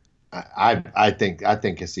happy? I think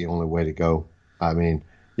it's the only way to go. I mean,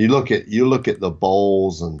 you look at the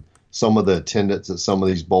bowls and some of the attendance at some of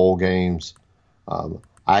these bowl games.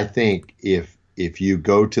 I think if you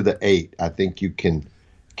go to the 8, I think you can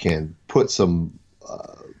put some.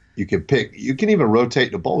 You can even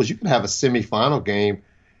rotate the bowls. You can have a semifinal game,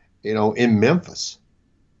 in Memphis.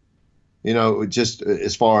 Just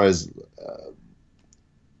as far as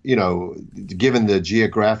given the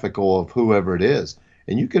geographical of whoever it is,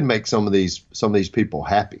 and you can make some of these people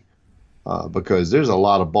happy, because there's a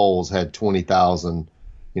lot of bowls had 20,000,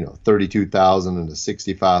 32,000 and a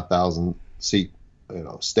 65,000 seat,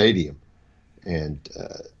 stadium, and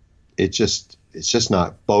it's just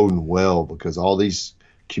not boding well, because all these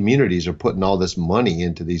communities are putting all this money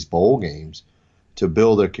into these bowl games to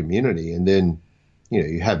build their community, and then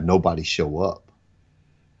you have nobody show up.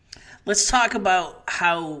 Let's talk about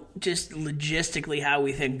how, just logistically, how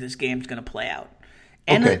we think this game's going to play out.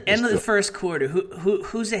 End of the first quarter.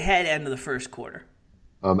 Who's ahead end of the first quarter?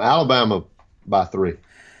 Alabama by 3.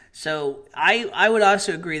 So I would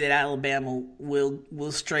also agree that Alabama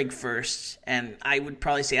will strike first, and I would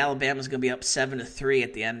probably say Alabama's going to be up 7-3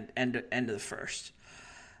 at the end of the first.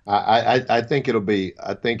 I think it'll be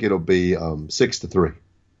 6-3.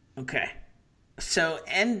 Okay, so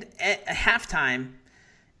at halftime,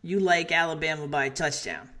 you like Alabama by a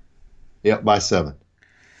touchdown. Yep, by 7.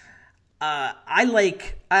 I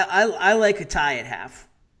like a tie at half,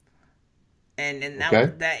 and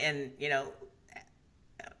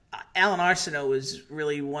Alan Arsenault was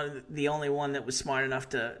really the only one that was smart enough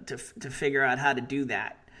to figure out how to do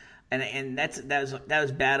that, and that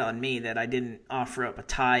was bad on me that I didn't offer up a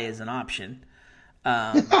tie as an option,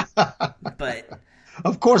 but.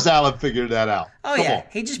 Of course, Alan figured that out. Oh, Come yeah. on.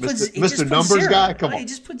 He just Mr. Numbers guy? Come on. He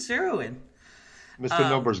just put 0 in. Mr.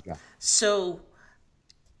 Numbers guy. So,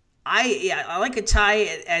 I like a tie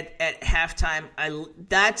at halftime.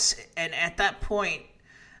 And at that point,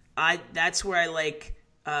 that's where I like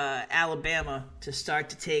Alabama to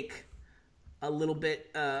start to take a little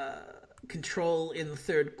bit control in the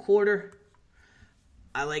third quarter.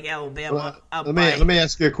 I like Alabama. Let me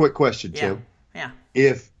ask you a quick question, Tim. Yeah.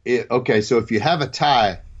 So if you have a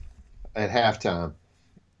tie at halftime,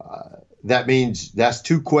 that means that's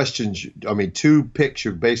 2 questions. 2 picks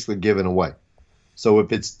you're basically giving away. So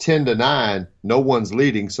if it's 10-9, no one's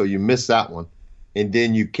leading, so you miss that one, and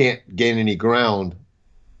then you can't gain any ground.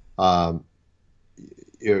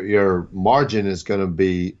 Your margin is going to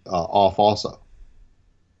be off also.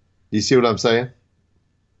 Do you see what I'm saying?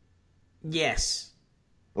 Yes.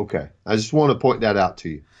 Okay. I just want to point that out to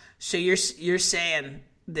you. So you're saying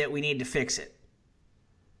that we need to fix it?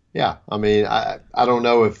 Yeah. I mean, I don't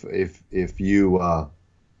know if you a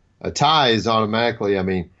tie is automatically. I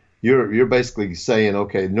mean, you're basically saying,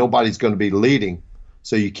 okay, nobody's going to be leading,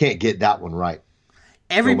 so you can't get that one right.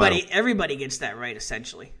 Everybody gets that right,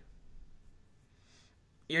 essentially.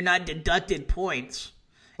 You're not deducted points.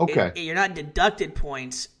 Okay. You're not deducted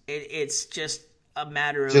points. It's just a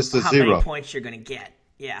matter of just how zero. many points you're going to get.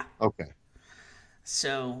 Yeah. Okay.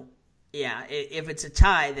 So, yeah, if it's a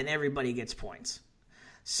tie, then everybody gets points.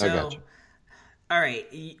 So, I got you. All right,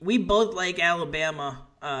 we both like Alabama.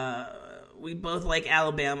 We both like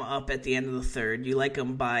Alabama up at the end of the third. You like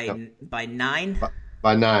them by 9?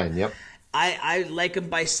 By 9. Yep. I like them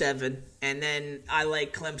by 7, and then I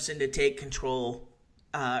like Clemson to take control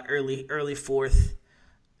early fourth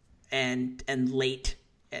and late.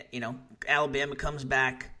 Alabama comes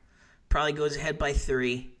back, probably goes ahead by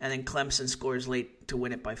 3, and then Clemson scores late to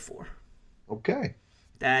win it by 4. Okay.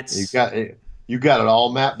 That's you got it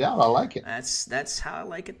all mapped out. I like it. That's how I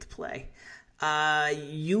like it to play.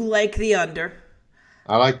 You like the under.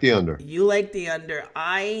 I like the under. You like the under.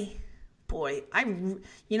 I want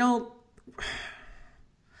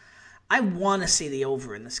to see the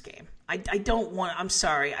over in this game. I don't want. I'm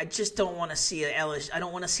sorry. I just don't want to see I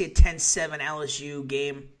don't want to see a 10-7 LSU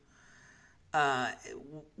game.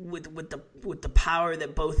 With the power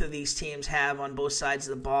that both of these teams have on both sides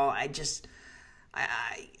of the ball,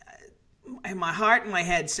 my heart and my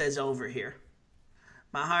head says over here.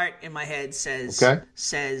 My heart and my head says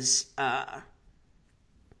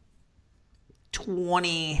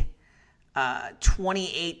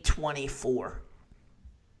 28-24.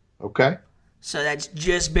 Okay. So that's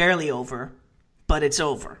just barely over, but it's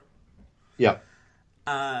over. Yep.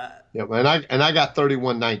 Yep. And I got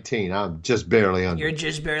 31-19. I'm just barely under. You're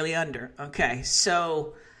just barely under. Okay.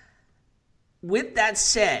 So with that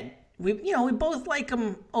said, we both like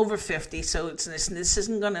them over 50. So this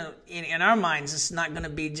isn't gonna in our minds. It's not gonna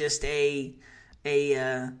be just a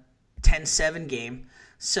 10-7 game.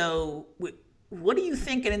 So what are you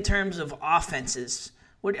thinking in terms of offenses?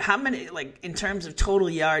 How many, in terms of total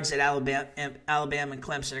yards that Alabama and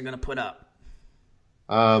Clemson are going to put up?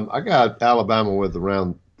 I got Alabama with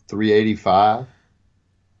around 385,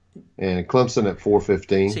 and Clemson at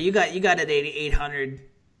 415. So you got it at 800.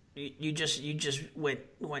 You just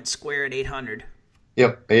went square at 800.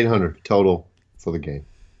 Yep, 800 total for the game.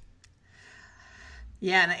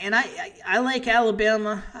 Yeah, and I like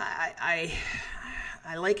Alabama.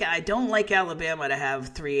 I don't like Alabama to have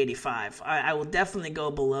 385. I will definitely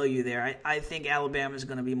go below you there. I think Alabama is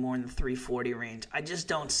going to be more in the 340 range. I just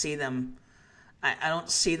don't see them. I don't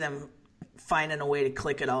see them finding a way to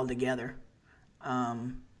click it all together.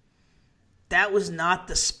 That was not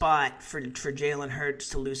the spot for Jalen Hurts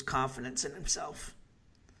to lose confidence in himself.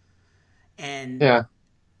 And yeah,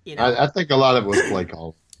 I think a lot of it was play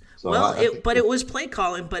calling. So it was play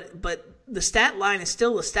calling, but the stat line is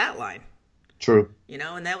still the stat line. True.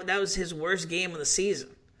 And that was his worst game of the season.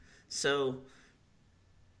 So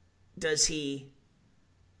does he?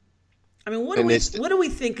 I mean, what do we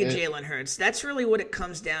think of Jalen Hurts? That's really what it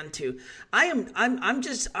comes down to. I'm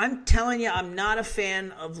telling you, I'm not a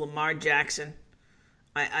fan of Lamar Jackson.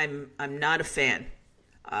 I'm not a fan.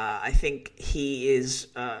 I think he is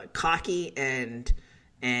cocky and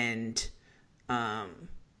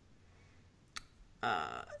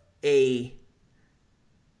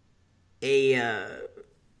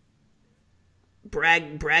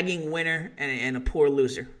bragging winner and a poor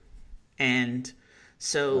loser. And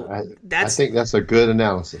so I think that's a good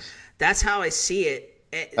analysis. That's how I see it.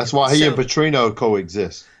 That's why he and Petrino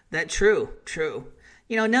coexist. That's true.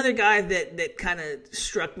 Another guy that kind of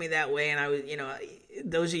struck me that way, and I was,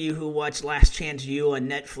 those of you who watch Last Chance U on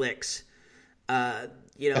Netflix,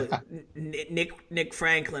 Nick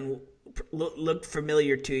Franklin looked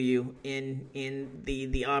familiar to you in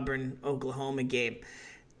the Auburn Oklahoma game.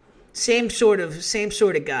 Same sort of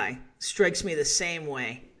guy. Strikes me the same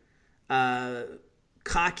way.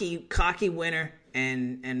 Cocky winner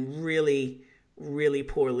and really, really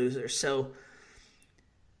poor loser. So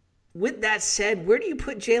with that said, where do you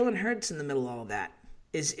put Jalen Hurts in the middle of all that?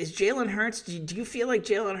 Is Jalen Hurts, do you feel like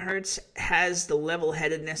Jalen Hurts has the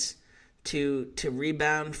level-headedness to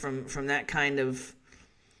rebound from that kind of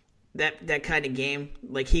game?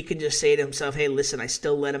 Like he can just say to himself, "Hey, listen, I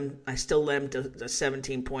still led him to a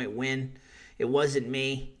 17-point win. It wasn't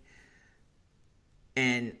me.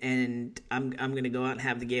 And I'm going to go out and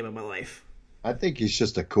have the game of my life." I think he's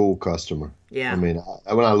just a cool customer. Yeah. I mean,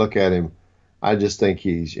 when I look at him, I just think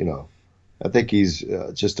he's, I think he's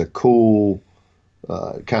just a cool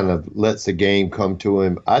kind of lets the game come to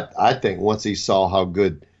him. I think once he saw how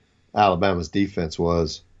good Alabama's defense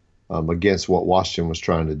was against what Washington was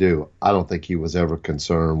trying to do, I don't think he was ever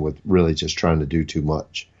concerned with really just trying to do too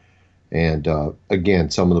much. And again,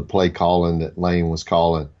 some of the play calling that Lane was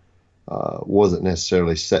calling wasn't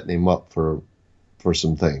necessarily setting him up for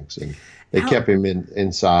some things, and they kept him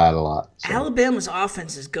inside a lot. So. Alabama's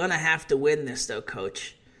offense is gonna have to win this, though,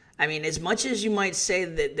 Coach. I mean, as much as you might say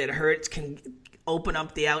that Hurts can open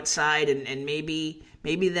up the outside, and maybe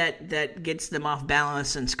that gets them off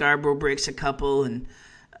balance, and Scarborough breaks a couple, and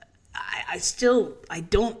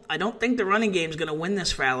I don't think the running game is going to win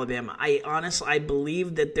this for Alabama. I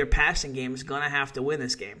believe that their passing game is going to have to win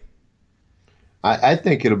this game. I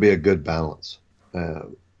think it'll be a good balance,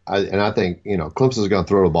 and I think Clemson's going to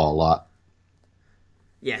throw the ball a lot.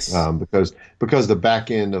 Yes, because the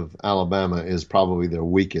back end of Alabama is probably their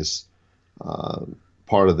weakest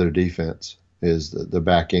part of their defense is the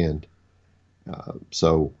back end.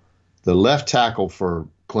 So the left tackle for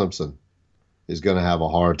Clemson is going to have a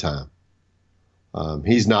hard time.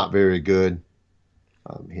 He's not very good.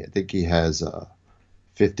 I think he has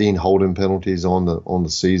 15 holding penalties on the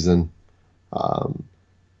season. I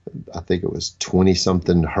think it was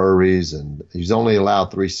 20-something hurries, and he's only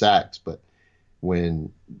allowed 3 sacks. But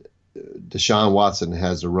when Deshaun Watson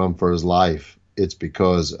has to run for his life, it's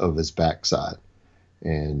because of his backside.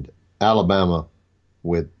 And Alabama,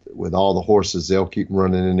 with all the horses, they'll keep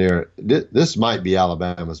running in there. This might be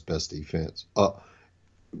Alabama's best defense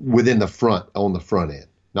within the front, on the front end,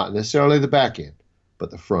 not necessarily the back end,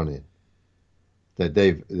 but the front end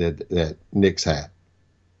that Nick's had.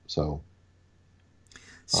 So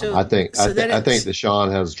I think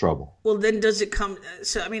Deshaun has trouble. Well, then does it come?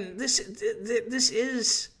 So I mean, this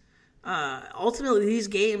is ultimately these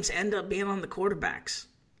games end up being on the quarterbacks.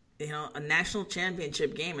 A national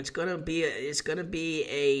championship game. It's gonna be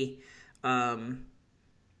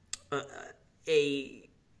a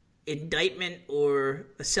indictment or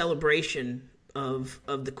a celebration of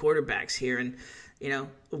the quarterbacks here, and a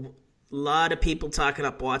lot of people talking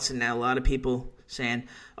up Watson now. A lot of people saying,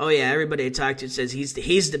 "Oh yeah, everybody I talked to says he's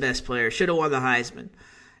the best player. Should have won the Heisman."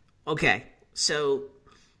 Okay, so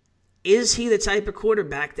is he the type of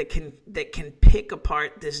quarterback that can pick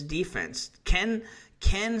apart this defense? Can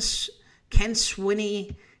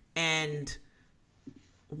Swinney and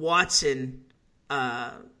Watson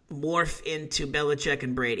morph into Belichick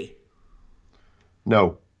and Brady?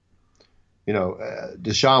 No.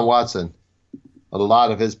 Deshaun Watson, a lot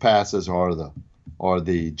of his passes are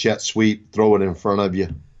the jet sweep, throw it in front of you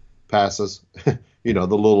passes. The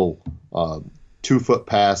little 2-foot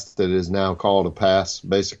pass that is now called a pass,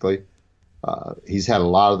 basically. He's had a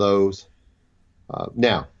lot of those.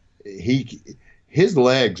 Now, his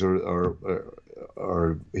legs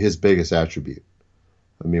are his biggest attribute.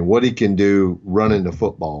 I mean, what he can do running the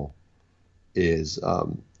football is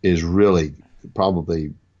really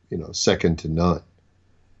probably second to none.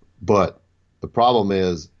 But the problem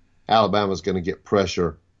is Alabama's going to get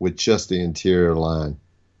pressure with just the interior line,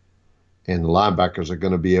 and the linebackers are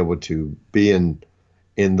going to be able to be in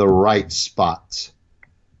the right spots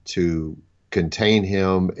to contain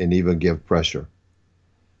him and even give pressure.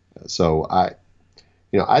 So I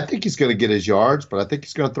think he's going to get his yards, but I think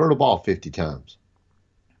he's going to throw the ball 50 times.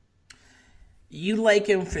 You like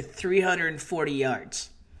him for 340 yards.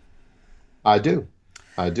 I do.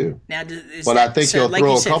 Now, I think he'll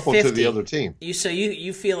throw a couple 50, to the other team.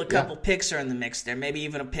 You feel a couple picks are in the mix there, maybe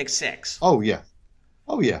even a pick 6. Oh yeah.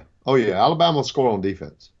 Alabama will score on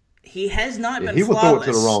defense. He has not been he flawless. Will throw it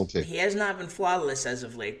to the wrong team. He has not been flawless as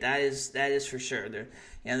of late. That is for sure. There've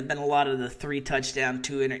been a lot of the 3 touchdown,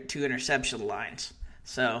 2 interception lines.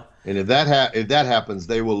 So, and if that happens,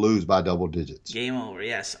 they will lose by double digits. Game over.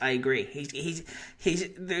 Yes, I agree. He's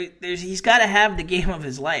got to have the game of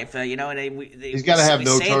his life. He's got to have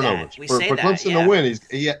no turnovers. For Clemson to win,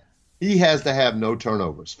 he has to have no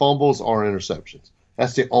turnovers, fumbles or interceptions.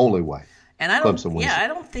 That's the only way. And I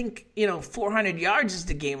don't think 400 yards is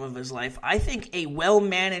the game of his life. I think a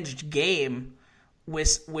well-managed game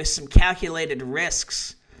with some calculated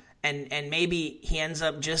risks. And maybe he ends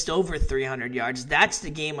up just over 300 yards. That's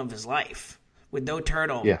the game of his life with no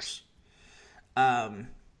turnovers. Yes.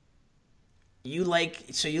 You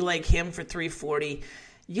like him for 340.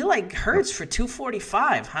 You like Hurts for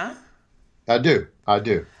 245, huh? I do.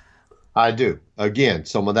 Again,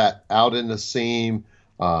 some of that out in the seam,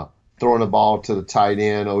 throwing the ball to the tight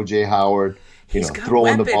end, O.J. Howard,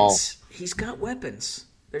 throwing the ball. He's got weapons.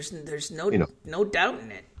 There's no doubt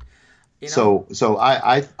in it. So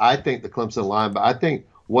I think the Clemson linebacker. I think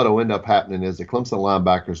what will end up happening is the Clemson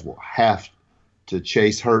linebackers will have to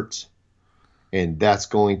chase Hurts, and that's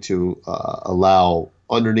going to allow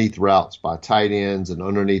underneath routes by tight ends and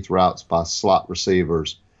underneath routes by slot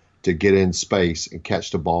receivers to get in space and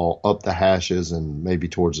catch the ball up the hashes and maybe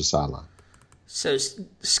towards the sideline. So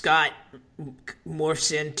Scott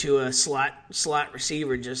morphs into a slot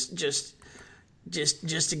receiver just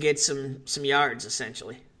to get some yards,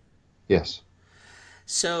 essentially. Yes.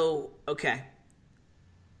 So okay,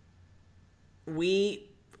 I'm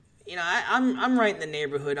right in the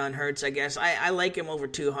neighborhood on Hurts. I guess I like him over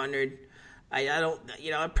 200. I don't,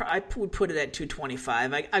 I would put it at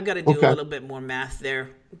 225. I've got to do a little bit more math there,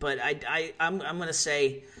 but I'm going to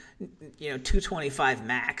say, 225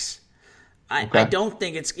 max. I don't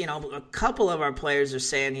think it's, a couple of our players are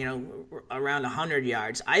saying, around 100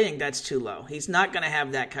 yards. I think that's too low. He's not going to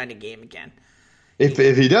have that kind of game again. If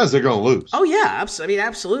he does, they're going to lose. Oh yeah,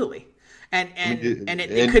 absolutely. And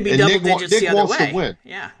it could be double digits the other way. Nick wants to win.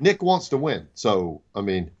 Yeah. Nick wants to win. So,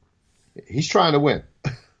 he's trying to win.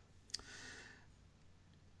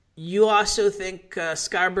 You also think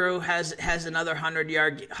Scarborough has another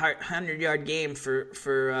 100-yard game for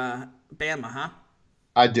Bama, huh?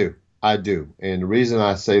 I do. And the reason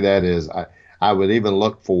I say that is I would even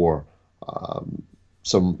look for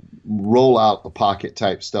some roll out the pocket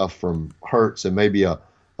type stuff from Hurts and maybe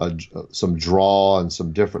some draw and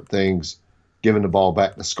some different things, giving the ball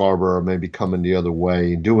back to Scarborough, maybe coming the other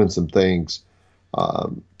way and doing some things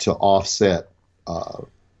to offset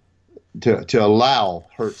to allow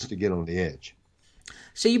Hurts to get on the edge.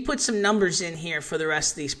 So you put some numbers in here for the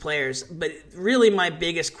rest of these players, but really my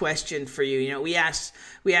biggest question for you, we asked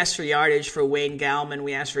for yardage for Wayne Gallman,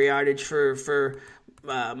 we asked for yardage for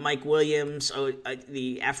Mike Williams,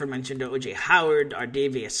 the aforementioned O.J. Howard,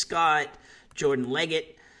 Ardavius Scott, Jordan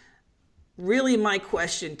Leggett. Really, my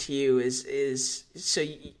question to you is so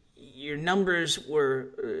your numbers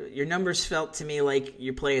felt to me like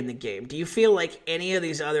you're playing the game. Do you feel like any of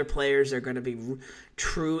these other players are going to be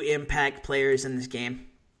true impact players in this game?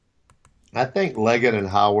 I think Leggett and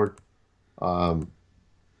Howard are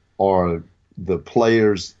the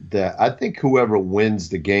players that I think whoever wins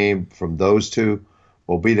the game from those two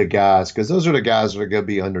will be the guys, because those are the guys that are going to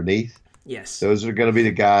be underneath. Yes. Those are going to be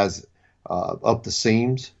the guys up the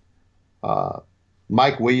seams.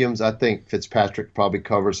 Mike Williams, I think Fitzpatrick probably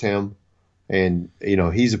covers him, and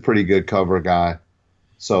he's a pretty good cover guy.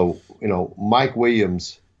 So Mike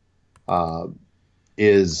Williams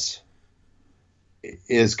is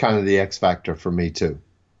kind of the X factor for me too.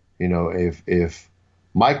 If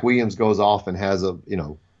Mike Williams goes off and has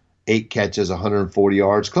 8 catches, 140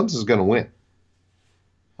 yards, Clemson's going to win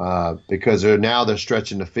because they're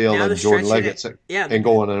stretching the field and Jordan Leggett's and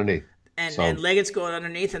going underneath. And Leggett's going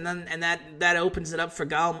underneath, and that opens it up for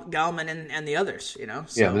Gallman and the others,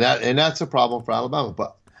 So. Yeah, and that's a problem for Alabama.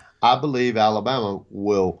 But I believe Alabama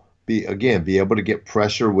will be able to get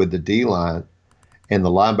pressure with the D-line, and the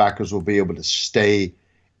linebackers will be able to stay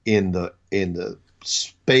in the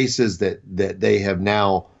spaces that they have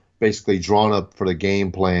now basically drawn up for the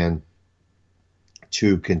game plan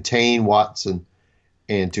to contain Watson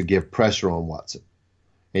and to give pressure on Watson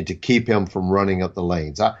and to keep him from running up the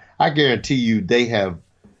lanes. I guarantee you they've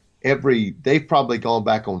probably gone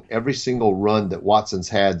back on every single run that Watson's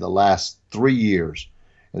had the last 3 years,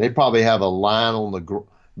 and they probably have a line on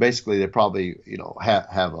basically they probably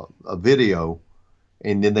have a video,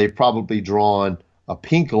 and then they've probably drawn a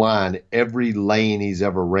pink line every lane he's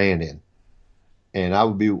ever ran in. And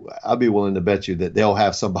I'd be willing to bet you that they'll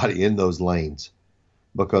have somebody in those lanes,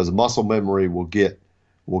 because muscle memory will get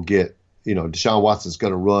Deshaun Watson's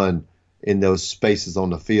going to run in those spaces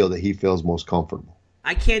on the field that he feels most comfortable.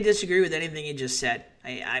 I can't disagree with anything you just said.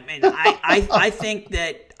 I think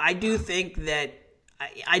that I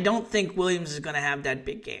don't think Williams is going to have that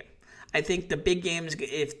big game. I think the big game is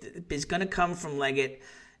going to come from Leggett.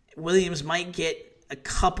 Williams might get a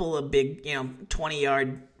couple of big,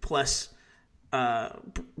 20-yard plus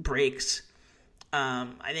breaks. I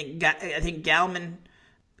think Gallman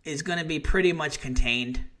is going to be pretty much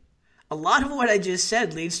contained. A lot of what I just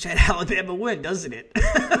said leads to an Alabama win, doesn't it?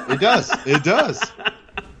 It does. It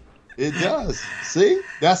does. See,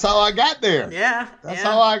 that's how I got there. Yeah, that's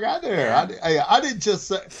how I got there. Yeah. I didn't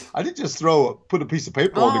just put a piece of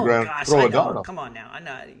paper on the ground, throw a dart off. Come on now, I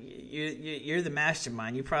know you're the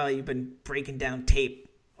mastermind. You've been breaking down tape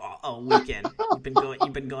all weekend. You've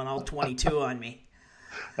been going all 22 on me.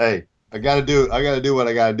 Hey, I gotta do what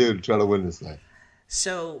I gotta do to try to win this thing.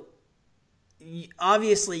 So.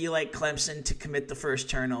 Obviously, you like Clemson to commit the first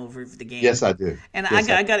turnover of the game. Yes, I do. And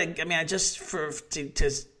I got to. Just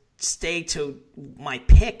to stay to my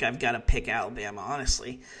pick, I've got to pick Alabama,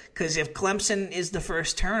 honestly, because if Clemson is the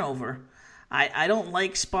first turnover, I don't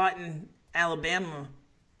like spotting Alabama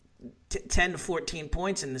 10 to 14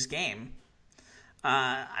 points in this game.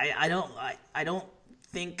 I don't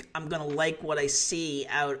think I'm going to like what I see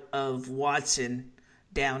out of Watson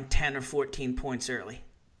down 10 or 14 points early.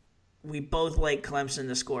 We both like Clemson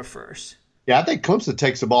to score first. Yeah, I think Clemson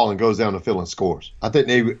takes the ball and goes down the field and scores. I think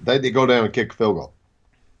they go down and kick a field goal.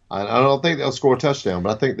 I don't think they'll score a touchdown,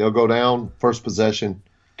 but I think they'll go down, first possession,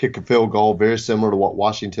 kick a field goal, very similar to what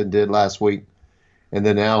Washington did last week. And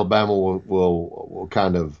then Alabama will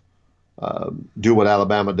kind of do what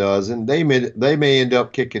Alabama does, and they may end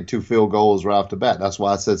up kicking 2 field goals right off the bat. That's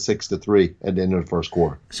why I said 6-3 at the end of the first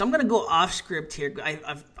quarter. So I'm going to go off script here.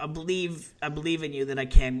 I believe in you that I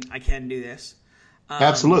can do this.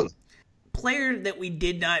 Absolutely. Player that we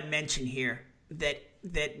did not mention here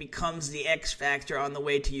that becomes the X factor on the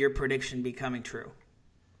way to your prediction becoming true.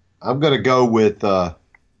 I'm going to go with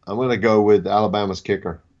Alabama's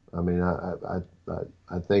kicker. I mean,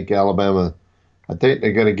 I think Alabama. I think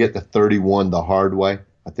they're going to get to 31 the hard way.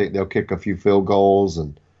 I think they'll kick a few field goals,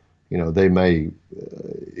 and they may,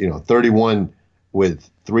 31 with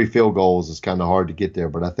 3 field goals is kind of hard to get there,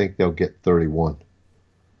 but I think they'll get 31.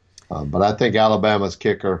 But I think Alabama's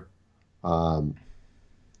kicker. I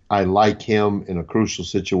like him in a crucial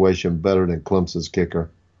situation better than Clemson's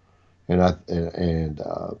kicker, and I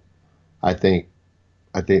think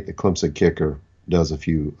the Clemson kicker does a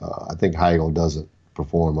few. I think Heigl doesn't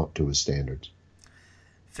perform up to his standards.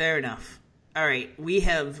 Fair enough. All right, we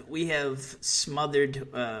have smothered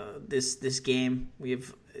this game.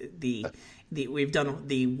 We've done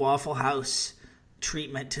the Waffle House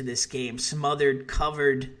treatment to this game. Smothered,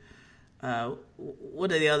 covered.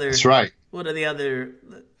 What are the other? That's right. What are the other?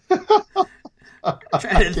 I'm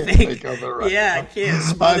trying to think. Right. Yeah, I can't.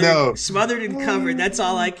 Smothered, I know. Smothered and covered. That's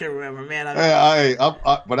all I can remember, man.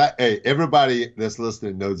 Everybody that's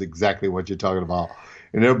listening knows exactly what you're talking about,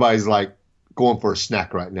 and everybody's like going for a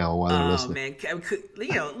snack right now while they're listening. Oh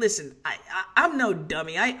man, listen. I'm no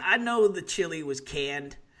dummy. I know the chili was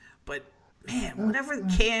canned, but man, whatever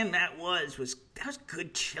can that was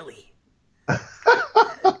good chili.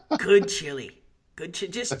 Good chili. Good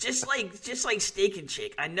just like Steak and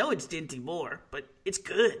Shake. I know it's Dinty Moore, but it's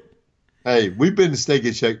good. Hey, we've been to Steak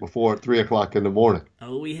and Shake before at 3:00 in the morning.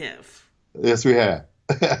 Oh, we have. Yes, we have.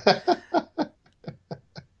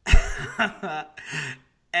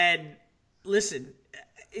 And listen,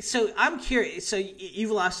 so I'm curious. So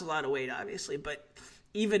you've lost a lot of weight, obviously, but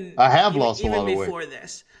I have lost a lot of weight before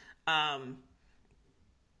this.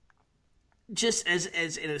 Just as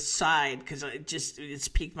an aside, because it's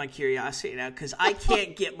piqued my curiosity now, because I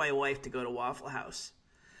can't get my wife to go to Waffle House.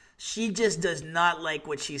 She just does not like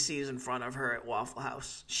what she sees in front of her at Waffle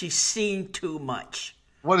House. She's seen too much.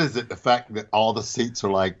 What is it? The fact that all the seats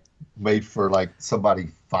are like made for like somebody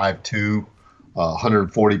 5'2",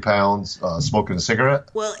 140 pounds, smoking a cigarette?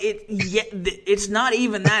 Well, it's not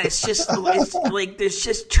even that. It's like there's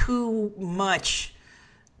just too much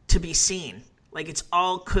to be seen. Like it's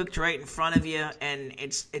all cooked right in front of you, and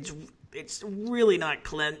it's really not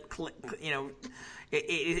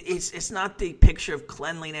it's not the picture of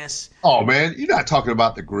cleanliness. Oh man, you're not talking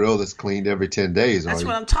about the grill that's cleaned every 10 days. That's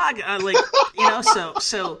what I'm talking.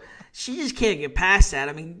 So she just can't get past that.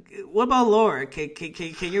 I mean, what about Laura? Can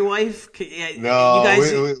your wife? No,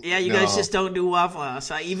 you guys just don't do Waffle House.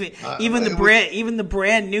 Even the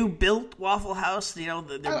brand new built Waffle House.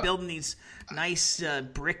 They're building these nice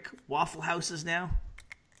brick Waffle Houses now.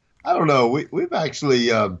 I don't know. We've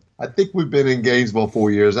actually, I think we've been in Gainesville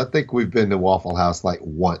 4 years. I think we've been to Waffle House like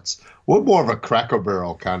once. We're more of a Cracker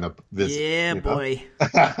Barrel kind of visit. Yeah, boy.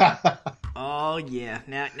 Oh yeah.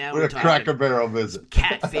 Now we're a Cracker Barrel visit.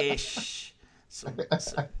 Catfish, some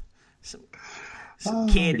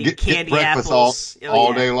candy, get candy breakfast apples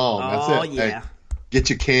all day long. Oh, that's it. Yeah. Hey, get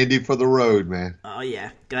your candy for the road, man. Oh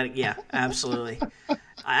yeah, got it. Yeah, absolutely.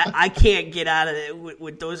 I can't get out of it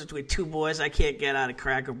with 2 boys. I can't get out of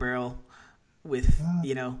Cracker Barrel with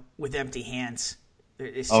empty hands.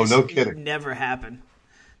 No kidding. Never happen.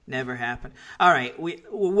 Never happen. All right, we're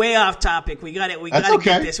way off topic. We got to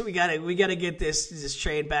get this. We got to get this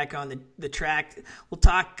train back on the track. We'll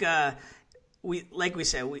talk. We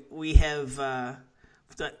have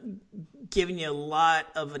given you a lot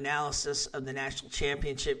of analysis of the national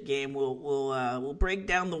championship game. We'll break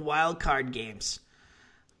down the wild card games.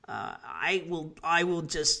 I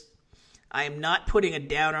am not putting a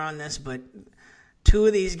downer on this, but 2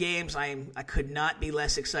 of these games I could not be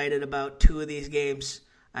less excited about. 2 of these games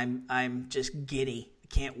I'm just giddy. I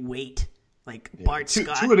can't wait. Like Bart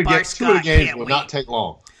Scott. 2 of the games will not take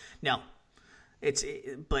long. No.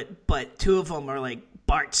 But 2 of them are like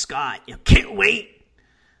Bart Scott. You can't wait.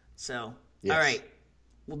 So, yes. All right.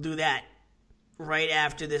 We'll do that right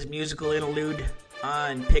after this musical interlude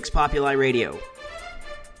on Pix Populi Radio.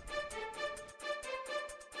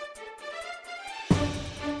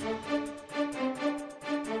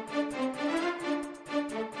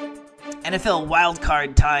 NFL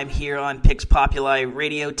wildcard time here on Pix Populi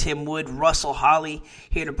Radio. Tim Wood, Russell Holley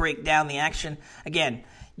here to break down the action. Again,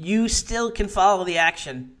 you still can follow the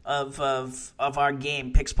action of our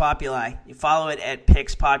game, Pix Populi. You follow it at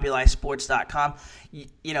pixpopulisports.com.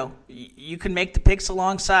 You can make the picks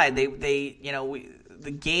alongside.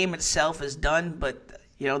 The game itself is done, but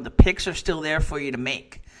the picks are still there for you to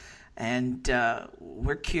make. And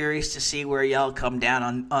we're curious to see where y'all come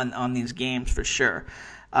down on these games for sure.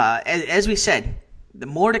 As we said, the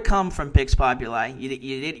more to come from Pix Populi. You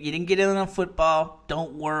didn't get in on football.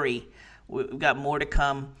 Don't worry. We've got more to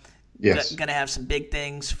come. Yes. Going to have some big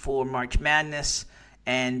things for March Madness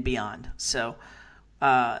and beyond. So,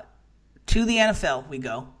 to the NFL we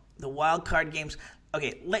go. The wild card games.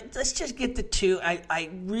 Okay, let's just get the two. I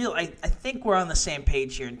think we're on the same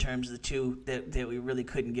page here in terms of the two that we really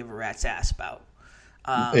couldn't give a rat's ass about.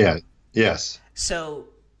 Yes. So.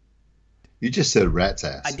 You just said rat's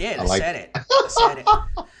ass. I did. I said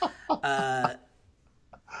it.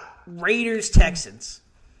 Raiders, Texans.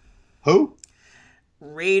 Who?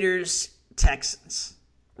 Raiders, Texans.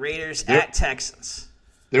 Raiders at Texans.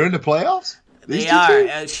 They're in the playoffs? They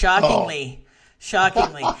are. Shockingly.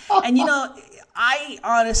 And,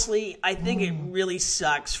 I think it really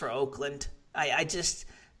sucks for Oakland. I just,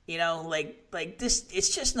 this,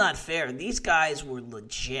 it's just not fair. These guys were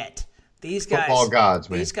legit. These guys, football gods,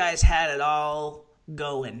 man. These guys had it all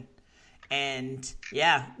going, and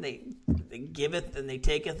they giveth and they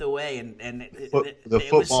taketh away, and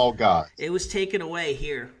football gods. It was taken away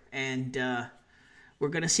here, and we're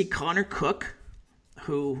going to see Connor Cook,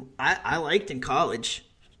 who I liked in college.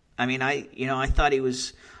 I mean, I thought he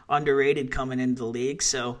was underrated coming into the league.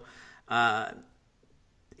 So,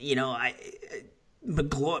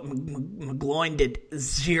 McGloin did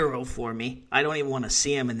zero for me. I don't even want to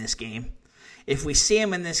see him in this game. If we see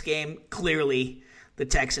him in this game, clearly the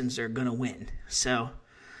Texans are going to win. So,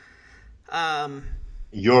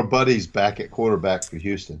 your buddy's back at quarterback for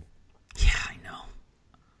Houston. Yeah, I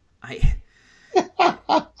know.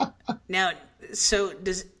 Now, so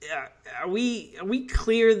are we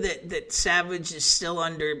clear that Savage is still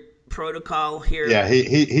under protocol here? Yeah,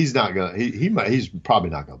 he's not gonna. He's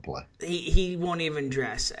probably not gonna play. He won't even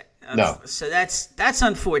dress it. No. So that's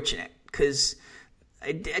unfortunate because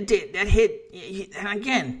that hit. And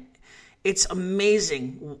again, it's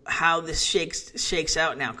amazing how this shakes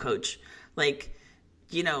out now, Coach. Like,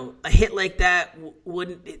 a hit like that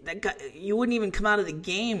you wouldn't even come out of the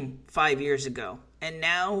game 5 years ago, and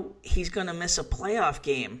now he's gonna miss a playoff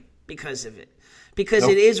game because of it. Because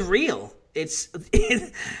It is real. It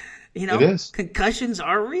is. Concussions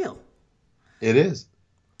are real. It is.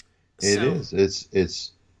 It is.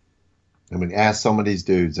 It's. I mean, ask some of these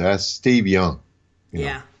dudes. Ask Steve Young.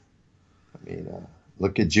 Yeah. I mean,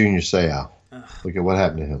 look at Junior Seau. Look at what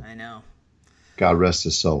happened to him. I know. God rest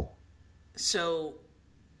his soul. So,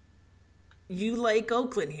 you like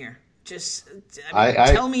Oakland here? Just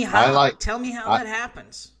tell me how that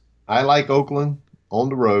happens. I like Oakland on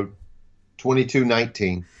the road,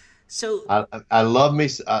 22-19. So I love me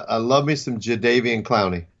some Jadeveon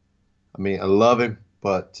Clowney. I mean, I love him,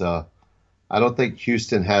 but I don't think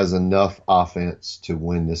Houston has enough offense to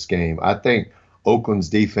win this game. I think Oakland's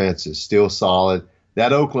defense is still solid.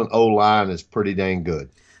 That Oakland O-line is pretty dang good.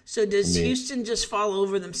 So does Houston just fall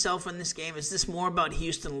over themselves in this game? Is this more about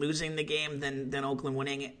Houston losing the game than Oakland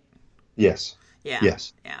winning it? Yes. Yeah.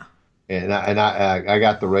 Yes. Yeah. And I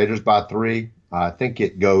got the Raiders by 3. I think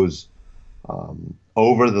it goes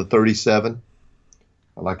over the 37.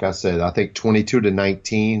 Like I said, I think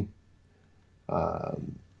 22-19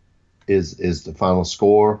 is the final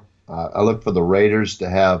score. I look for the Raiders to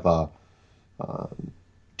have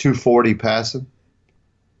 240 passing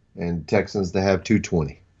and Texans to have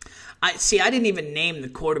 220. I didn't even name the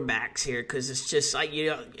quarterbacks here because it's just you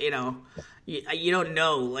don't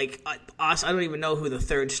know. Like I don't even know who the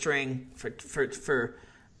third string for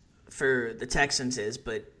the Texans is,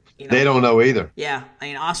 but they don't know either. Yeah, I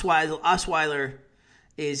mean Osweiler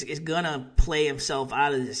is gonna play himself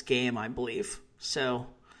out of this game, I believe. So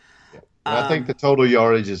I think the total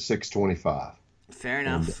yardage is 625. Fair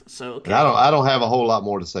enough. So okay. I don't have a whole lot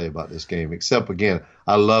more to say about this game, except again,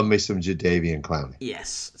 I love me some Jadeveon Clowney.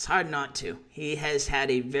 Yes, it's hard not to. He has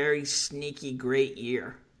had a very sneaky, great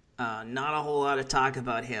year. Not a whole lot of talk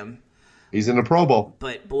about him. He's in the Pro Bowl,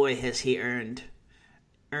 but boy, has he earned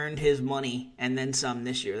his money and then some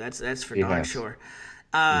this year. That's for darn sure.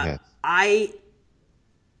 I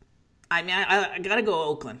I mean, I got to go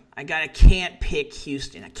Oakland. Can't pick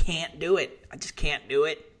Houston. I can't do it. I just can't do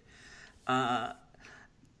it. I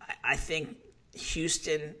think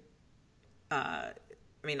Houston,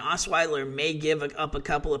 Osweiler may give up a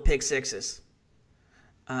couple of pick sixes.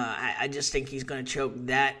 I just think he's going to choke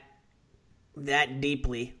that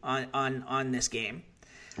deeply on this game.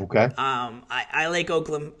 Okay. I like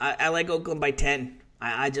Oakland. I like Oakland by 10.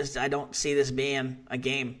 I don't see this being a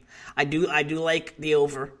game. I do like the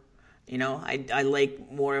over. I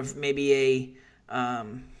like more of maybe a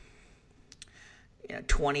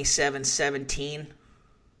 27-17.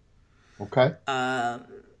 Okay. I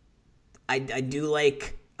do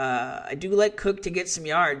like Cook to get some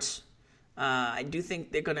yards. I do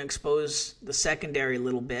think they're going to expose the secondary a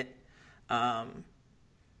little bit. But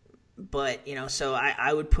so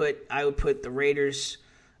I would put the Raiders.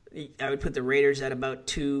 I would put the Raiders at about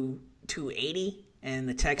 280, and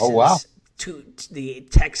the Texans. Oh, wow. The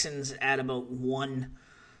Texans at about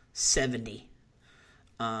 170.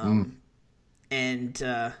 And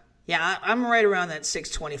I'm right around that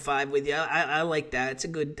 625 with you. I like that.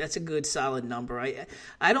 That's a good solid number.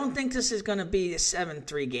 I don't think this is going to be a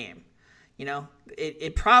 7-3 game.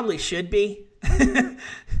 It probably should be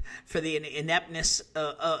for the ineptness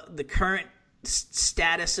the current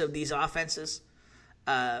status of these offenses.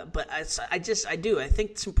 But I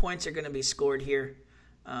think some points are going to be scored here.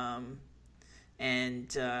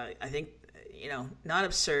 And I think, not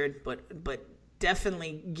absurd, but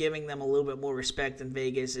definitely giving them a little bit more respect than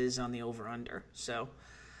Vegas is on the over-under. So,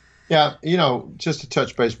 yeah, just to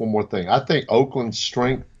touch base one more thing. I think Oakland's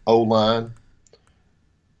strength, O-line,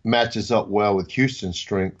 matches up well with Houston's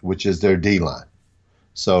strength, which is their D-line.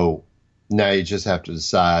 So now you just have to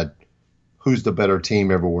decide who's the better team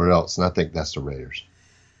everywhere else, and I think that's the Raiders.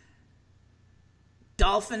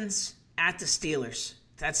 Dolphins at the Steelers.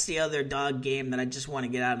 That's the other dog game that I just want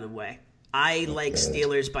to get out of the way. I like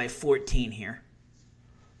Steelers by 14 here.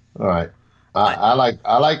 All right. I like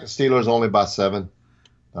the Steelers only by 7.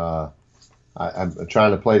 I'm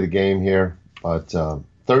trying to play the game here, but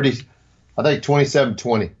 30. I think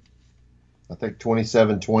 27-20. I think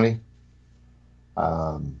 27-20.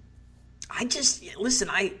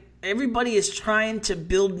 Everybody is trying to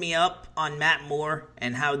build me up on Matt Moore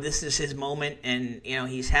and how this is his moment, and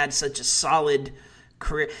he's had such a solid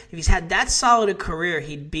career. If he's had that solid a career,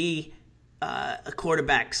 he'd be a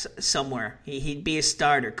quarterback somewhere. He'd be a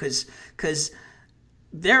starter because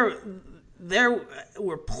there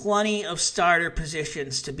were plenty of starter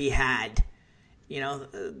positions to be had.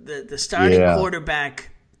 The starting quarterback,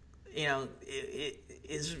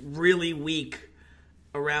 is really weak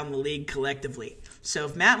around the league collectively. So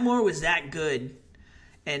if Matt Moore was that good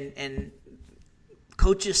and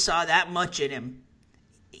coaches saw that much in him,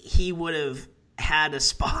 he would have had a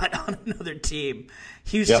spot on another team.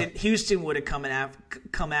 Houston would have come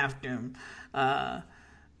after him.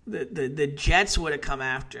 The Jets would have come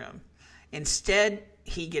after him. Instead,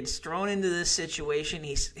 he gets thrown into this situation.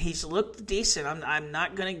 He's looked decent. I'm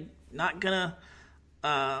not gonna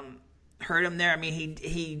hurt him there. I mean,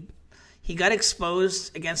 he got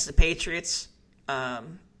exposed against the Patriots,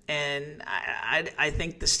 and I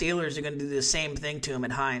think the Steelers are going to do the same thing to him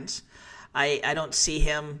at Heinz. I don't see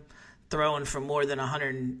him throwing for more than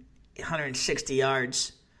 160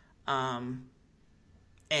 yards. And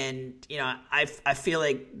I feel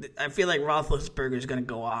like Roethlisberger is going to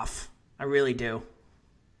go off. I really do.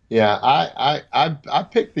 Yeah, I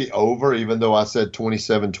picked the over, even though I said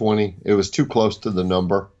 27-20. It was too close to the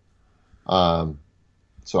number. So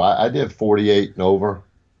I did 48 and over.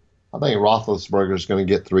 I think Roethlisberger is going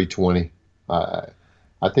to get 320. I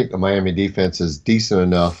think the Miami defense is decent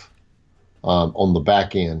enough on the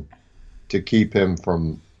back end to keep him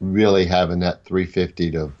from really having that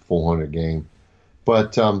 350 to 400 game.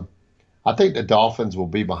 But I think the Dolphins will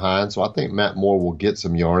be behind, so I think Matt Moore will get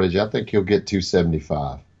some yardage. I think he'll get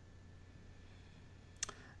 275.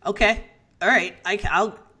 Okay, all right. I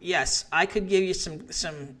could give you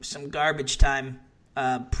some garbage time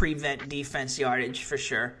prevent defense yardage for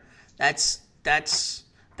sure. That's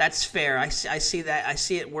fair. I see that. I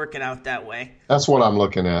see it working out that way. That's what I'm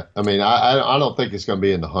looking at. I mean, I don't think it's going to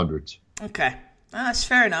be in the hundreds. Okay, that's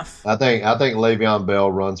fair enough. I think Le'Veon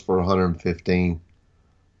Bell runs for 115.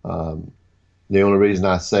 The only reason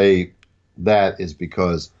I say that is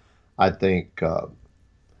because I think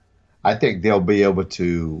they'll be able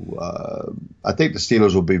to. I think the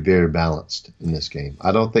Steelers will be very balanced in this game.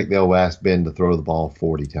 I don't think they'll ask Ben to throw the ball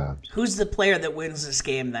 40 times. Who's the player that wins this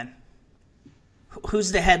game then?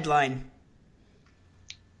 Who's the headline?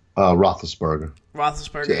 Roethlisberger.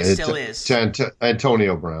 Roethlisberger still is.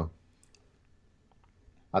 Antonio Brown.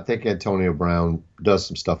 I think Antonio Brown does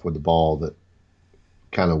some stuff with the ball that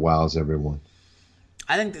kind of wows everyone.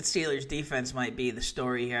 I think the Steelers' defense might be the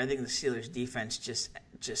story here. I think the Steelers' defense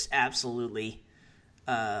just absolutely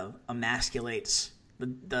emasculates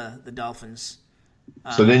the Dolphins.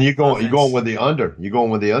 So then you're going with the under. You're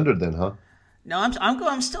going with the under then, huh? No,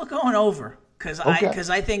 I'm still going over because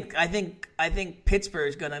I think Pittsburgh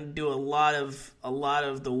is going to do a lot of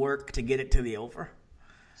the work to get it to the over.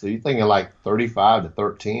 So you're thinking like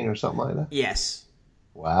 35-13 or something like that? Yes.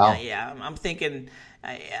 Wow. Yeah. I'm thinking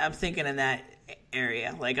in that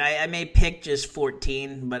area. Like I may pick just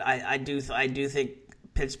 14, but I do think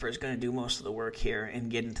Pittsburgh's going to do most of the work here and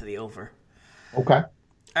get into the over. Okay.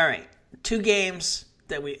 All right. 2 games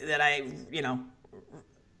that I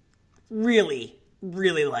really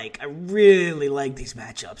like. I really like these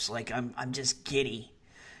matchups. Like I'm just giddy,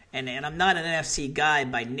 and I'm not an NFC guy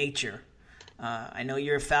by nature. I know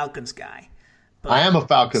you're a Falcons guy. But I am a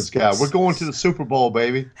Falcons guy. We're going to the Super Bowl,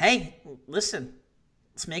 baby. Hey, listen.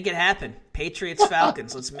 Let's make it happen. Patriots,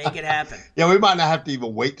 Falcons. Let's make it happen. Yeah, we might not have to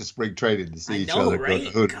even wait to spring training to see each other. Right?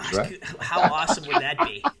 Hoodies, Gosh, right? How awesome would that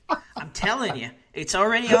be? I'm telling you, it's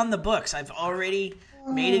already on the books. I've already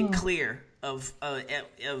made it clear of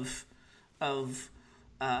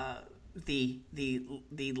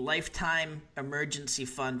the lifetime emergency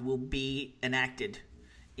fund will be enacted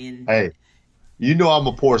in. Hey, you know I'm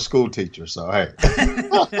a poor school teacher, so hey.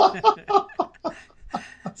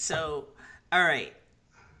 So, all right.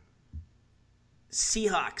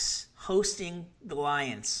 Seahawks hosting the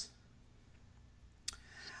Lions.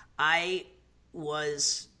 I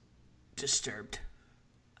was disturbed.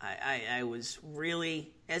 I was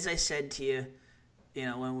really, as I said to you,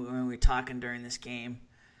 when we were talking during this game,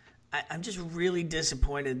 I'm just really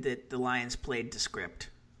disappointed that the Lions played to script.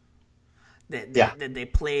 That they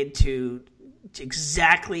played to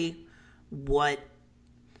exactly what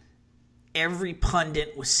every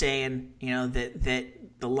pundit was saying, that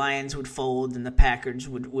the Lions would fold and the Packers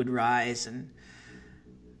would rise, and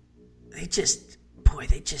they just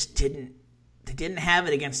didn't have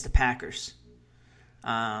it against the Packers.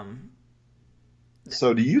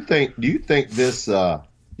 So do you think this what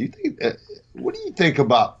do you think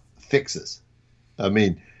about fixes? I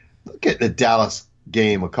mean, look at the Dallas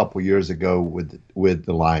game a couple years ago with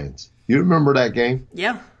the Lions. You remember that game?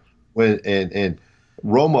 Yeah. When and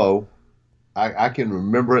Romo, I can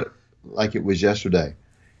remember it like it was yesterday.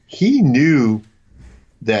 He knew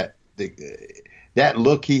that that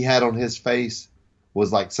look he had on his face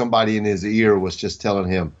was like somebody in his ear was just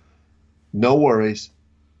telling him, no worries.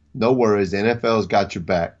 The NFL's got your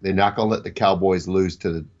back. They're not going to let the Cowboys lose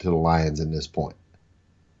to the Lions in this point.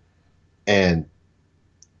 And,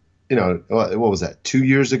 what was that, 2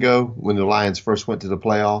 years ago when the Lions first went to the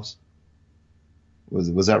playoffs?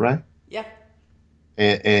 Was that right? Yeah.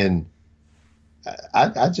 And I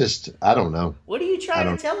don't know. What are you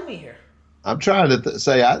trying to tell me here? I'm trying to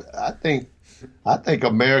say I think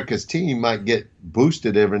America's team might get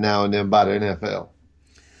boosted every now and then by the NFL.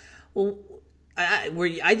 Well,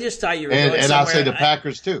 I just thought you were going and somewhere. I'll say the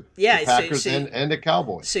Packers too. Yeah, the Packers and the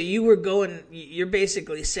Cowboys. So you're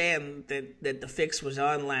basically saying that the fix was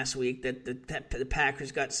on last week, that the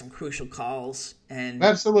Packers got some crucial calls. And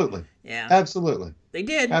absolutely. Yeah. Absolutely. They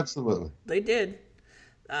did. Absolutely. They did.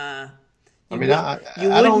 I don't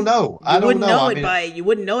know. You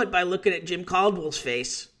wouldn't know it by looking at Jim Caldwell's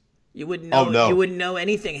face. You wouldn't know. Oh, no. You wouldn't know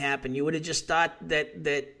anything happened. You would have just thought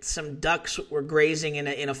that some ducks were grazing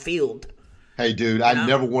in a field. Hey, dude, I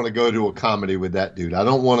never want to go to a comedy with that dude. I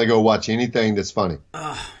don't want to go watch anything that's funny.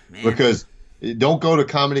 Oh, man. Because don't go to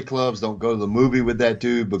comedy clubs. Don't go to the movie with that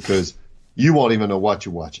dude because you won't even know what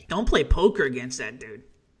you're watching. Don't play poker against that dude.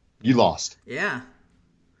 You lost. Yeah.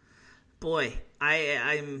 Boy,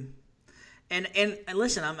 I'm and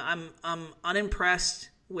listen, I'm unimpressed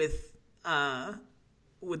with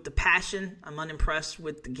the passion. I'm unimpressed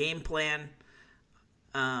with the game plan.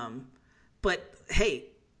 But hey,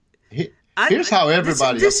 here's how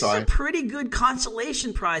everybody. This is a pretty good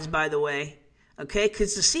consolation prize, by the way. Okay,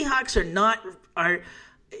 because the Seahawks are.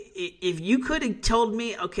 If you could have told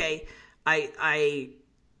me, okay, I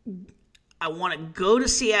want to go to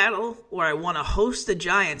Seattle or I want to host the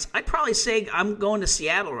Giants, I'd probably say I'm going to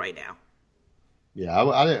Seattle right now.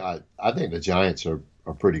 Yeah, I think the Giants are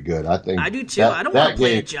pretty good. I do too. I don't want to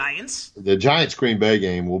play the Giants. The Giants Green Bay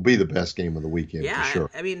game will be the best game of the weekend for sure.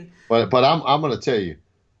 I mean, but I'm going to tell you,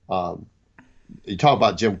 you talk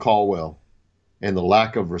about Jim Caldwell and the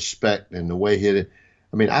lack of respect and the way he hit it.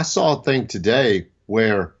 I mean, I saw a thing today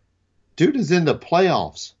where dude is in the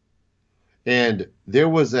playoffs, and there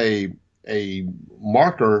was a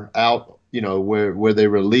marker out, where they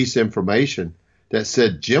release information that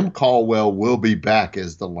said Jim Caldwell will be back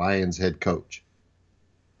as the Lions head coach.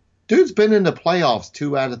 Dude's been in the playoffs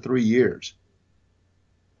 2 out of 3 years.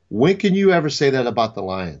 When can you ever say that about the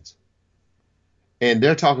Lions? And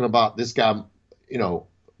they're talking about this guy,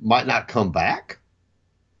 might not come back.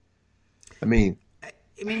 I mean,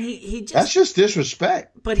 he just, that's just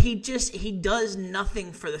disrespect. But he does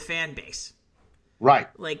nothing for the fan base. Right.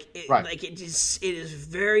 It is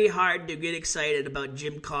very hard to get excited about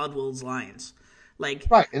Jim Caldwell's Lions. Right.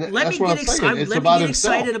 And let me get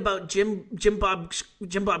excited about Jim Bob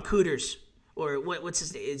Cooters, or what's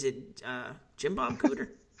his name? Is it Jim Bob Cooter?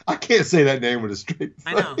 I can't say that name with a straight face.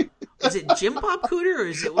 I know. Is it Jim Bob Cooter, or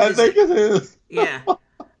is it? I think it is. Yeah. Oh,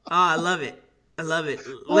 I love it. Let me.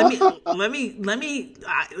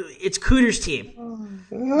 It's Cooter's team.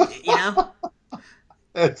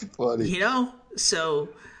 That's funny. So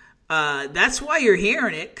that's why you're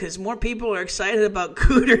hearing it, because more people are excited about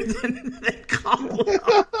Cooter than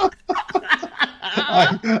Caldwell.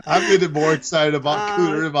 I've been more excited about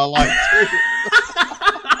Cooter in my life too.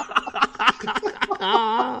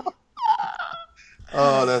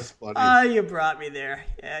 Oh, that's funny. Oh, you brought me there.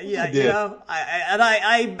 Yeah. I did.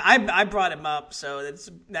 I brought him up, so that's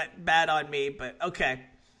not bad on me. But okay.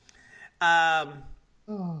 All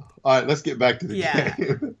right, let's get back to the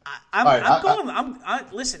game.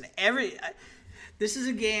 Listen. This is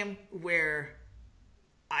a game where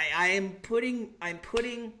I'm putting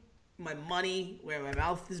my money where my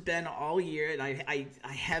mouth has been all year, and I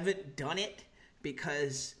haven't done it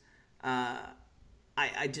because I'm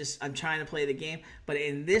trying to play the game. But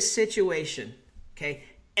in this situation, okay,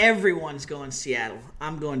 everyone's going Seattle.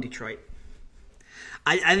 I'm going Detroit.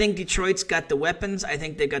 I think Detroit's got the weapons. I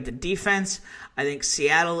think they've got the defense. I think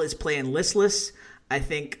Seattle is playing listless. I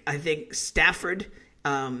think Stafford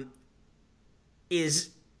is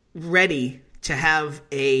ready to have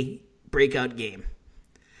a breakout game.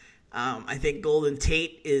 I think Golden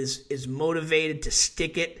Tate is motivated to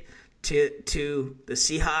stick it to the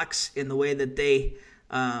Seahawks in the way that they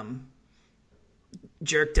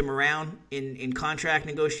jerked him around in contract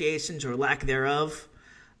negotiations or lack thereof.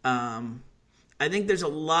 I think there's a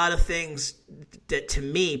lot of things that, to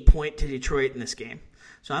me, point to Detroit in this game.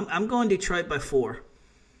 So I'm going Detroit by 4.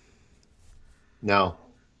 No.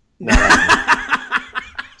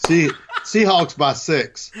 See, Seahawks by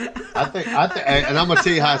 6. I think, and I'm gonna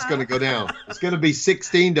tell you how it's gonna go down. It's gonna be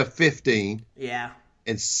 16-15. Yeah.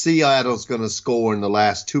 And Seattle's gonna score in the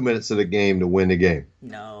last 2 minutes of the game to win the game.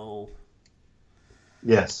 No.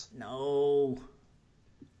 Yes. No.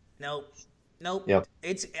 Nope. Yep.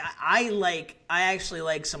 I actually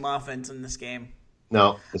like some offense in this game.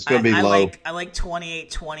 No, it's going to be low. I like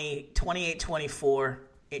 28-20, 28-24.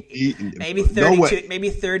 Maybe 32,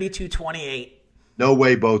 maybe 32-28. No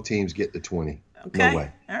way both teams get to 20. Okay. No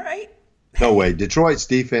way. All right. No way. Detroit's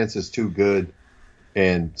defense is too good,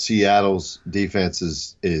 and Seattle's defense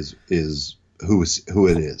is who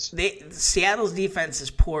it is. Seattle's defense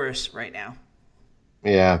is porous right now.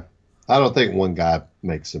 Yeah. I don't think one guy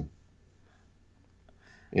makes him.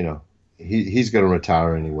 He's going to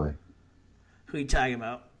retire anyway. Who are you talking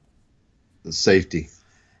about? The safety.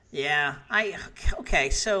 Yeah. Okay.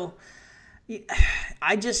 So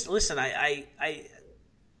I just listen. I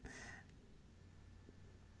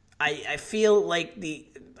feel like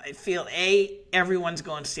everyone's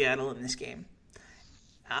going Seattle in this game.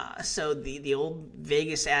 So the old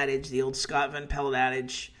Vegas adage, the old Scott Van Pelt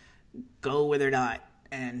adage, go where they're not,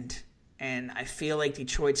 and I feel like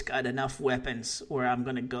Detroit's got enough weapons where I'm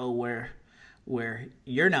going to go where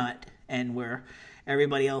you're not and where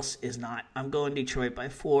everybody else is not. I'm going Detroit by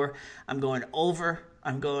 4. I'm going over.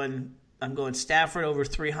 I'm going Stafford over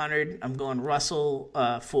 300. I'm going Russell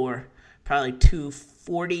for probably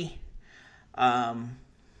 240.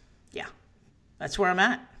 Yeah, that's where I'm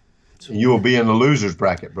at. You will be in the losers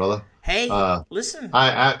bracket, brother. Hey, listen.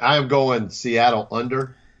 I am going Seattle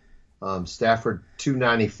under. Stafford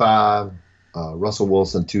 295, Russell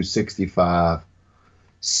Wilson 265,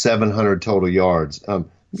 700 total yards. So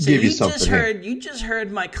give you something. You just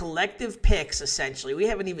heard my collective picks. Essentially, we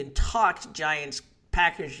haven't even talked Giants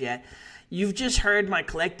Packers yet. You've just heard my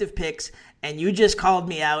collective picks, and you just called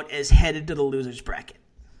me out as headed to the losers bracket.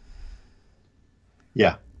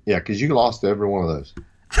 Yeah, because you lost every one of those.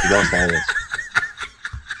 You lost all those.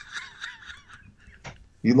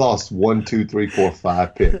 You lost 1, 2, 3, 4,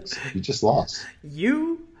 5 picks. You just lost.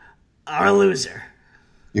 You are a loser.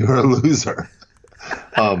 You're a loser.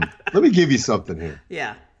 Let me give you something here.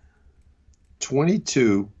 Yeah.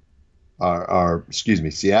 Seattle's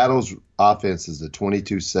offense is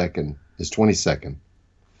 22nd.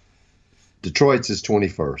 Detroit's is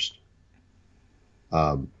 21st.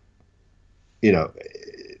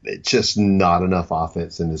 it's just not enough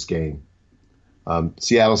offense in this game.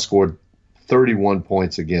 Seattle scored 31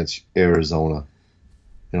 points against Arizona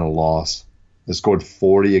in a loss. They scored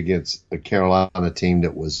 40 against a Carolina team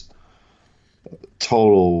that was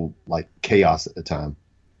total chaos at the time.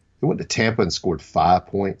 They went to Tampa and scored 5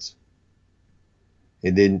 points.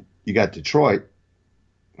 And then you got Detroit,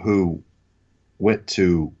 who went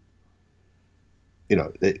to,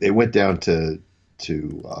 they went down to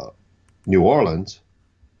New Orleans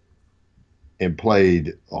and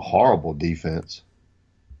played a horrible defense.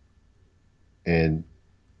 And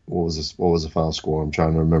what was the final score? I'm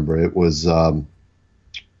trying to remember. It was,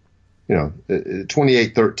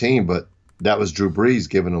 28-13, but that was Drew Brees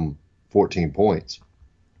giving them 14 points.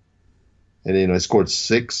 And they scored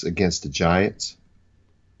 6 against the Giants.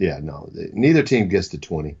 Yeah, no, neither team gets to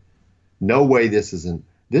 20. No way this is a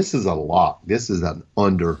lock. This is an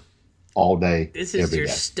under all day. This is your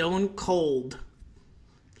stone cold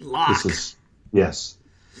lock. Yes,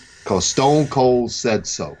 because Stone Cold said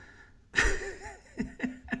so.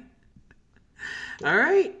 All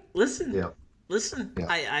right, listen. Yeah. Listen, yeah.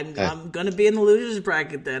 I'm gonna be in the losers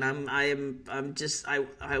bracket then. I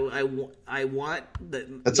want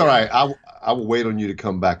the. That's all right. I will wait on you to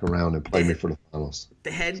come back around and play me for the finals.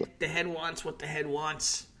 The head wants what the head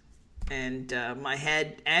wants, and my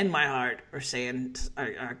head and my heart are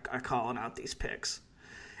calling out these picks.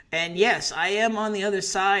 And yes, I am on the other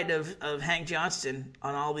side of Hank Johnston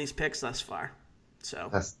on all these picks thus far. So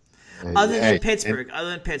other than Pittsburgh.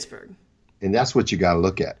 And that's what you got to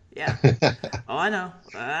look at. Yeah. Oh, I know.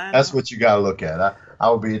 That's what you got to look at. I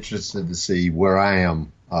would be interested to see where I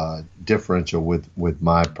am differential with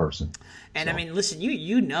my person. And so. I mean, listen,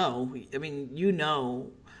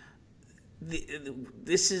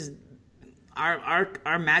 this is our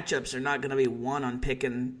matchups are not going to be won on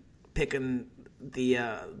picking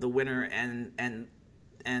the winner and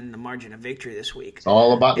the margin of victory this week. It's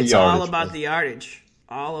all about the yardage.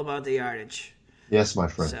 All about the yardage. Yes, my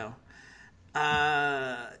friend. So,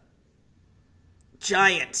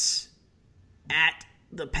 Giants at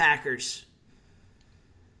the Packers.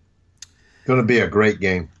 Going to be a great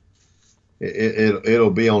game. It'll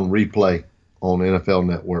be on replay on NFL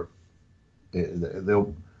Network.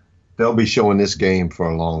 They'll be showing this game for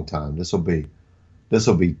a long time. This will be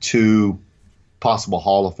 2 possible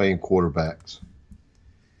Hall of Fame quarterbacks.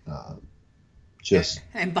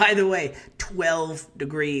 And by the way, 12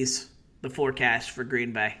 degrees the forecast for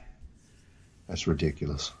Green Bay. That's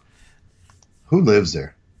ridiculous. Who lives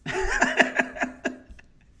there?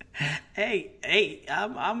 Hey,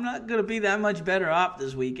 I'm not going to be that much better off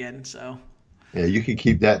this weekend, so. Yeah, you can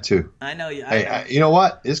keep that too. I know you. You know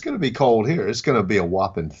what? It's going to be cold here. It's going to be a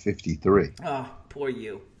whopping 53. Oh, poor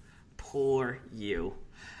you. Poor you.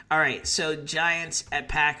 All right, so Giants at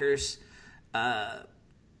Packers. I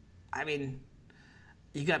mean,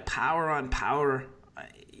 you got power on power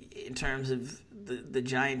in terms of the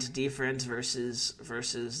Giants' defense versus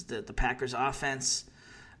the Packers' offense.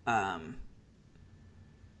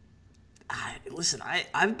 Listen,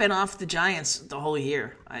 I've been off the Giants the whole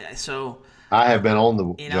year. I have been on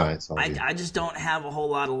the Giants all year. I just don't have a whole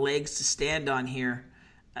lot of legs to stand on here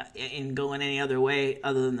in going any other way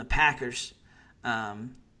other than the Packers.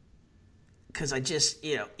 Because I just,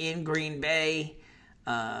 in Green Bay,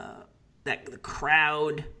 the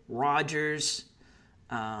crowd, Rodgers,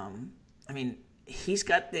 I mean, he's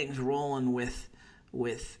got things rolling with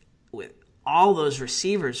all those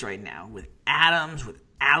receivers right now, with Adams, with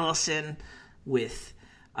Allison, with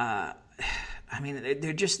they're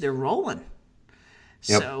rolling.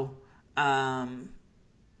 Yep. So, I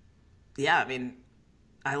mean,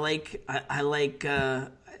 I like.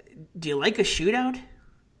 Do you like a shootout?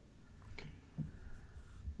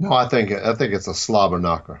 No, I think it's a slobber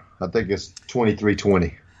knocker. I think it's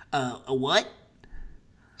 23-20. A what?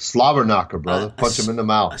 Slobber knocker, brother. Punch him in the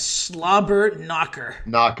mouth. A slobber knocker.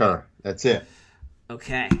 Knocker. That's it.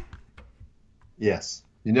 Okay. Yes.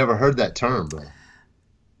 You never heard that term, brother.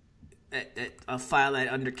 I'll file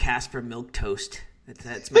that under Casper Milk Toast.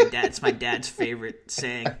 That's my dad. It's my dad's favorite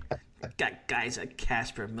saying. Got guys at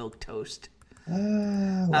Casper Milk Toast.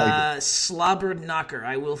 Slobber knocker.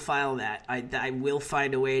 I will file that. I will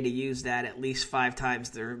find a way to use that at least 5 times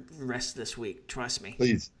the rest of this week. Trust me.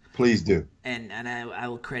 Please do. And I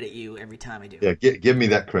will credit you every time I do. Yeah, give me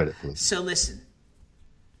that credit, please. So listen,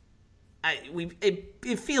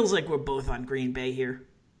 it feels like we're both on Green Bay here.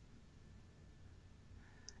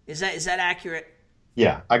 Is that accurate?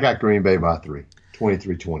 Yeah, I got Green Bay by 3,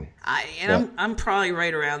 23-20. I'm probably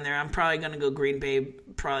right around there. I'm probably going to go Green Bay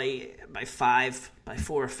probably by 5, by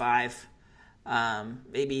 4 or 5,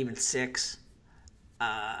 maybe even 6.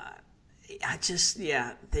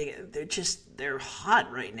 they're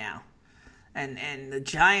hot right now, and the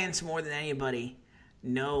Giants more than anybody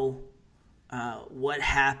know what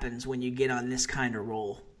happens when you get on this kind of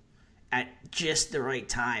roll at just the right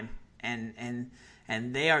time, and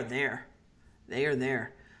they are there. They are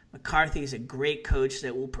there. McCarthy's a great coach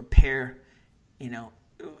that will prepare,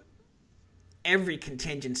 every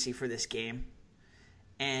contingency for this game.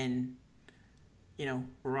 And,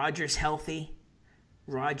 Rodgers healthy,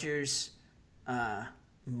 Rodgers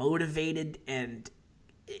motivated and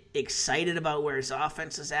excited about where his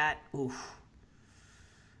offense is at. Oof.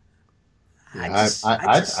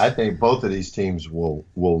 I think both of these teams will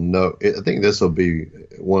know. I think this will be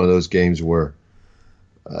one of those games where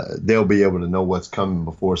they'll be able to know what's coming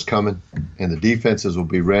before it's coming, and the defenses will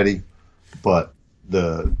be ready, but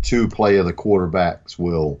the two play of the quarterbacks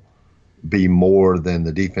will be more than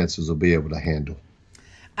the defenses will be able to handle.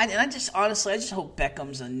 I just hope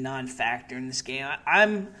Beckham's a non-factor in this game.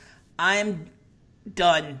 I'm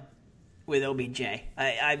done with OBJ.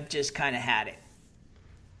 I've just kind of had it.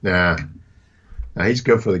 Nah, he's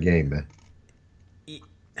good for the game, man.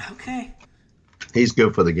 Okay. He's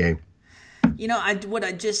good for the game.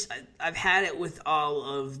 I've had it with all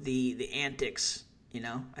of the antics.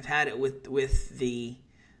 I've had it with the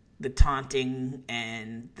taunting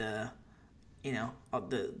and the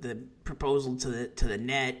proposal to the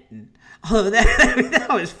net and all of that. That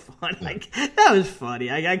was fun. That was funny.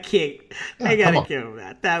 I gotta give him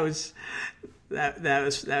that. That was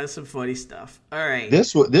some funny stuff. All right.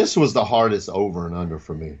 This was the hardest over and under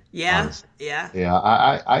for me. Yeah. Honestly. Yeah. Yeah.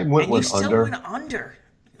 I went and with you still under. went under.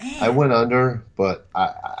 Man. I went under, but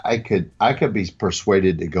I could be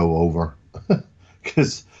persuaded to go over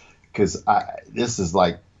because this is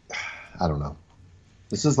like, I don't know.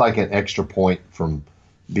 This is like an extra point from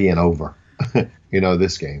being over,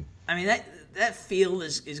 this game. I mean, that field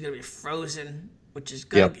is going to be frozen, which is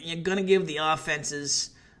you're going to give the offenses,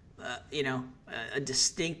 a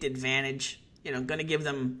distinct advantage. Going to give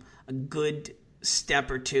them a good step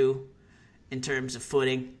or two in terms of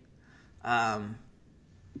footing.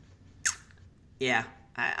 Yeah,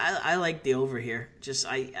 I like the over here.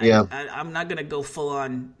 I'm not going to go full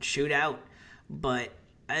on shootout, but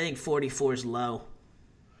I think 44 is low.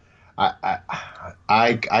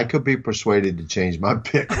 I could be persuaded to change my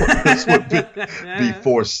pick. This would be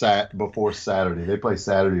before Saturday. They play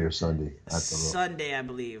Saturday or Sunday. Sunday, I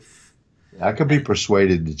believe. I could be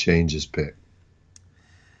persuaded to change his pick,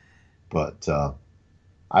 but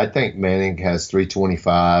I think Manning has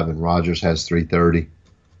 325 and Rodgers has 330,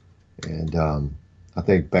 and I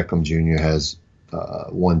think Beckham Jr. has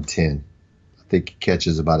 110. I think he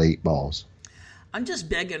catches about 8 balls. I'm just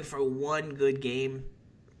begging for one good game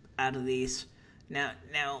out of these. Now,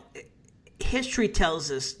 history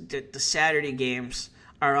tells us that the Saturday games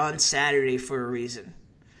are on Saturday for a reason,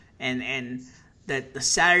 and that the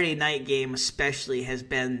Saturday night game especially has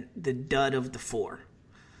been the dud of the 4.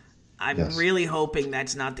 I'm really hoping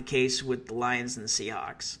that's not the case with the Lions and the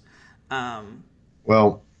Seahawks.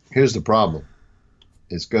 Well, here's the problem.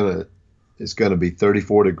 It's gonna be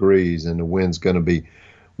 34 degrees, and the wind's gonna be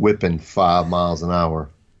whipping 5 miles an hour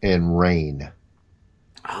and rain.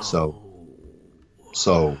 Oh.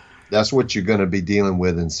 So that's what you're going to be dealing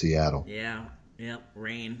with in Seattle. Yeah. Yep.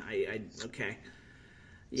 Rain. Okay.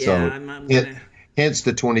 Yeah. So I'm gonna... hence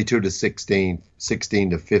the 22-16,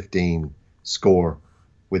 16-15 score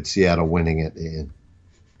with Seattle winning at the end.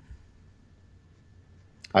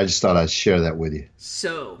 I just thought I'd share that with you.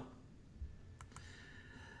 So,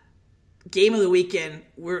 game of the weekend.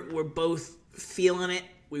 We're both feeling it.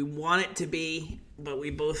 We want it to be, but we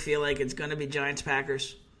both feel like it's going to be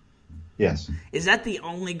Giants-Packers. Yes. Is that the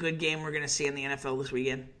only good game we're going to see in the NFL this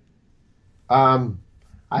weekend?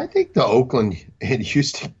 I think the Oakland and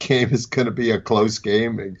Houston game is going to be a close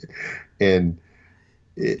game, and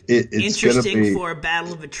it's interesting going to be for a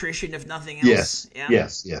battle of attrition, if nothing else.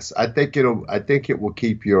 Yes. I think it will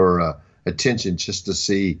keep your attention just to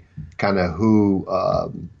see kind of who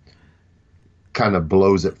kind of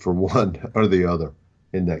blows it for one or the other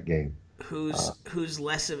in that game. Who's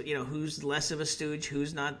less of a stooge,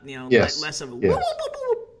 who's not, less of a yes. whoop, whoop,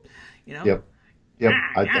 whoop, Yep.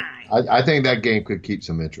 I think that game could keep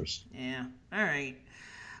some interest. Yeah. All right.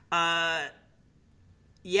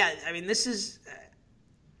 Yeah. I mean, this is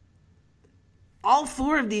all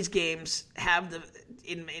 4 of these games have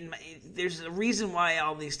there's a reason why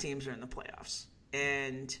all these teams are in the playoffs,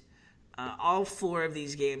 and all 4 of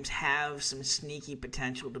these games have some sneaky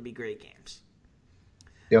potential to be great games.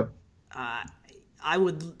 Yep. I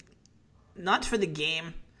would, not for the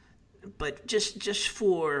game, but just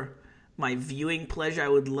for my viewing pleasure, I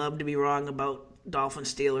would love to be wrong about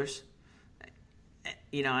Dolphins Steelers.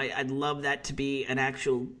 I'd love that to be an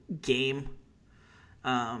actual game.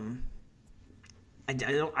 I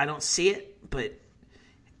don't see it, but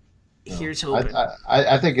here's hoping.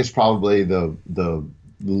 I think it's probably the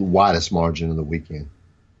widest margin of the weekend.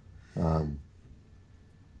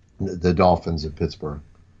 The Dolphins at Pittsburgh.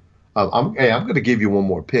 I'm going to give you one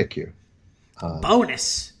more pick here.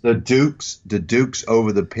 Bonus. The Dukes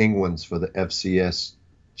over the Penguins for the FCS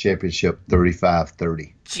championship,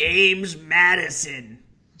 35-30. James Madison,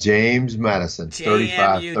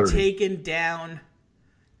 35-30. taking down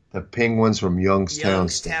the Penguins from Youngstown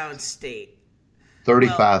State.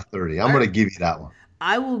 35-30. I'm going to give you that one.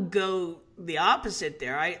 I will go the opposite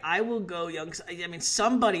there. I will go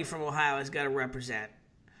somebody from Ohio has got to represent.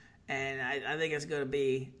 And I think it's going to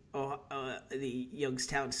be the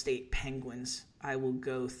Youngstown State Penguins. I will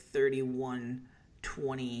go 31-24.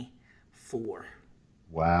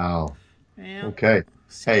 Wow. Yeah. Okay.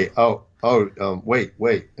 Hey,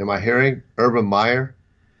 wait. Am I hearing Urban Meyer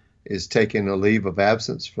is taking a leave of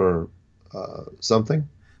absence for something?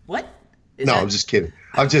 What? I'm just kidding.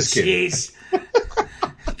 Jeez.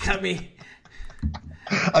 Got me.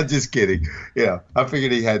 I'm just kidding. Yeah, I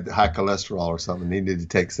figured he had high cholesterol or something. He needed to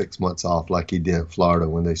take 6 months off like he did in Florida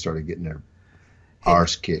when they started getting their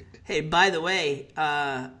arse kicked. Hey, by the way,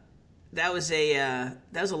 that was a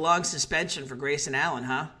long suspension for Grayson Allen,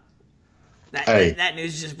 huh? That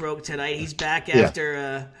news just broke tonight. He's back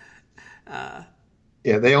after.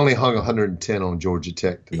 They only hung 110 on Georgia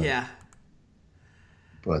Tech tonight. Yeah.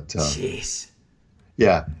 But jeez.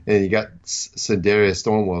 Yeah, and you got Sindarius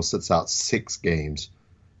Thornwell sits out 6 games,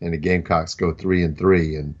 and the Gamecocks go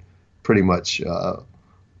 3-3 and pretty much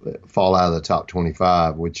fall out of the top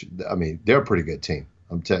 25. Which they're a pretty good team.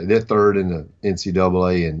 I'm telling you, they're third in the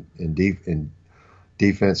NCAA in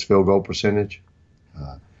defense field goal percentage,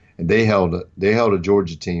 and they held a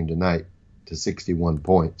Georgia team tonight to 61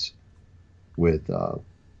 points, with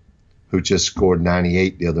who just scored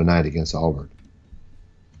 98 the other night against Auburn.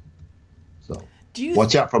 So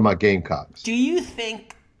watch out for my Gamecocks. Do you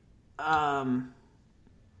think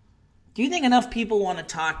enough people want to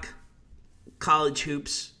talk college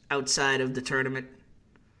hoops outside of the tournament?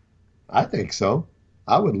 I think so.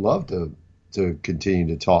 I would love to continue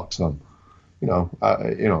to talk some.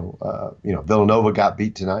 Villanova got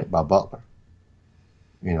beat tonight by Butler.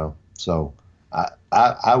 So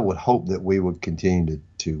I would hope that we would continue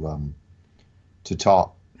to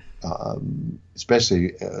talk,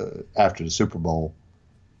 especially after the Super Bowl,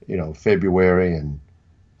 February and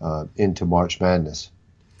into March Madness.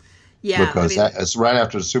 Yeah, because it's right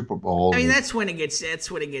after the Super Bowl. That's when it gets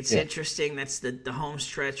interesting. That's the home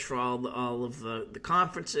stretch for all of the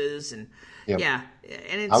conferences and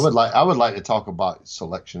and it's, I would like to talk about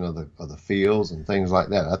selection of the fields and things like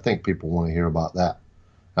that. I think people want to hear about that.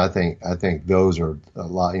 I think those are a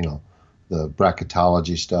lot. The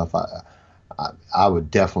bracketology stuff. I would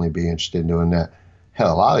definitely be interested in doing that.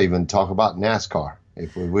 Hell, I'll even talk about NASCAR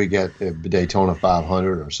if we get Daytona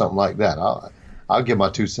 500 or something like that. I'll give my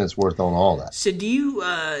 2 cents worth on all that. So do you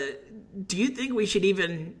think we should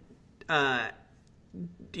even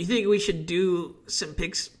do you think we should do some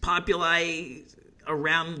picks populi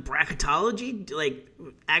around bracketology, like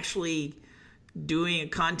actually doing a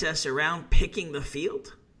contest around picking the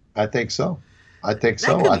field? I think so. That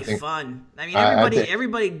could be fun.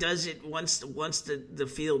 Everybody does it once the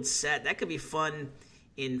field's set. That could be fun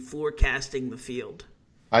in forecasting the field.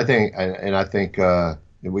 I think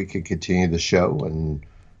we could continue the show and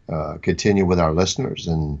continue with our listeners,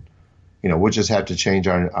 and we'll just have to change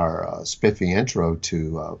our spiffy intro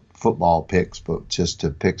to football picks, but just to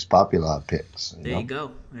picks populi picks. There you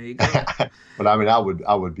go. But I would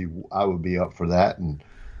be up for that, and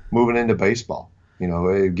moving into baseball.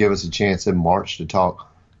 It'd give us a chance in March to talk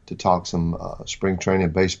some spring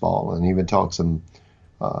training baseball, and even talk some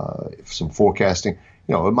forecasting.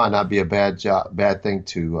 It might not be a bad thing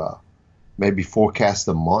to maybe forecast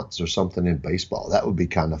the months or something in baseball. That would be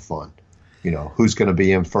kind of fun. Who's going to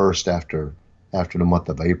be in first after the month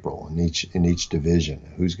of April in each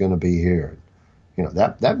division? Who's going to be here?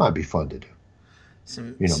 That might be fun to do.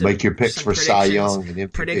 Make your picks for Cy Young and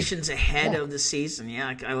MVP. Predictions ahead of the season.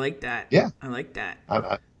 Yeah, I like that. Yeah, I like that.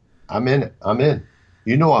 I'm in it. I'm in.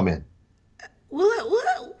 I'm in.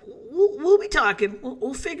 We'll be talking.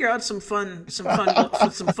 We'll figure out some fun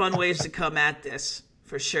ways to come at this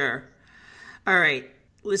for sure. All right,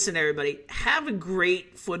 listen, everybody. Have a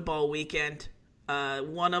great football weekend.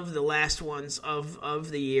 One of the last ones of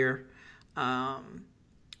the year.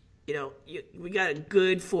 We got a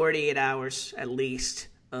good 48 hours at least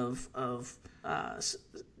of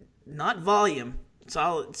not volume.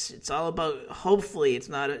 It's all about. Hopefully, it's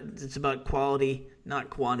about quality, not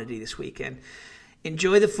quantity this weekend.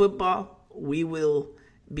 Enjoy the football. We will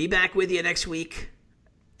be back with you next week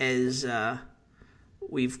as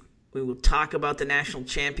we will talk about the national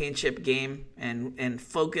championship game and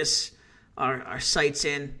focus our sights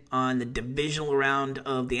in on the divisional round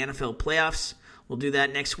of the NFL playoffs. We'll do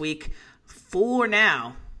that next week. For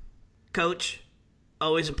now, Coach,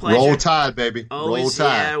 always a pleasure. Roll Tide, baby. Always, Roll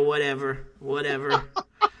Tide. Yeah, whatever.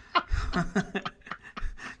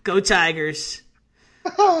 Go Tigers.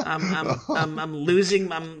 I'm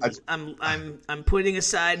losing. I'm putting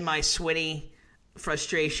aside my sweaty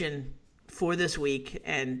frustration for this week,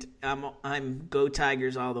 and I'm Go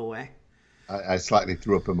Tigers all the way. I slightly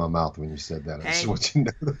threw up in my mouth when you said that. I just want you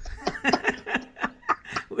to know.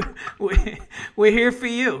 We're here for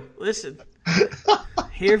you. Listen,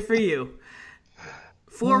 here for you.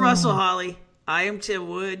 For Russell Holley, I am Tim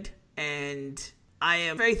Wood, and I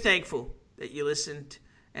am very thankful that you listened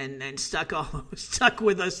and stuck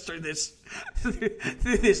with us through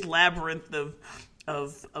this labyrinth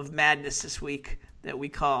of madness this week that we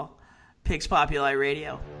call Pigs Populi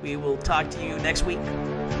Radio. We will talk to you next week.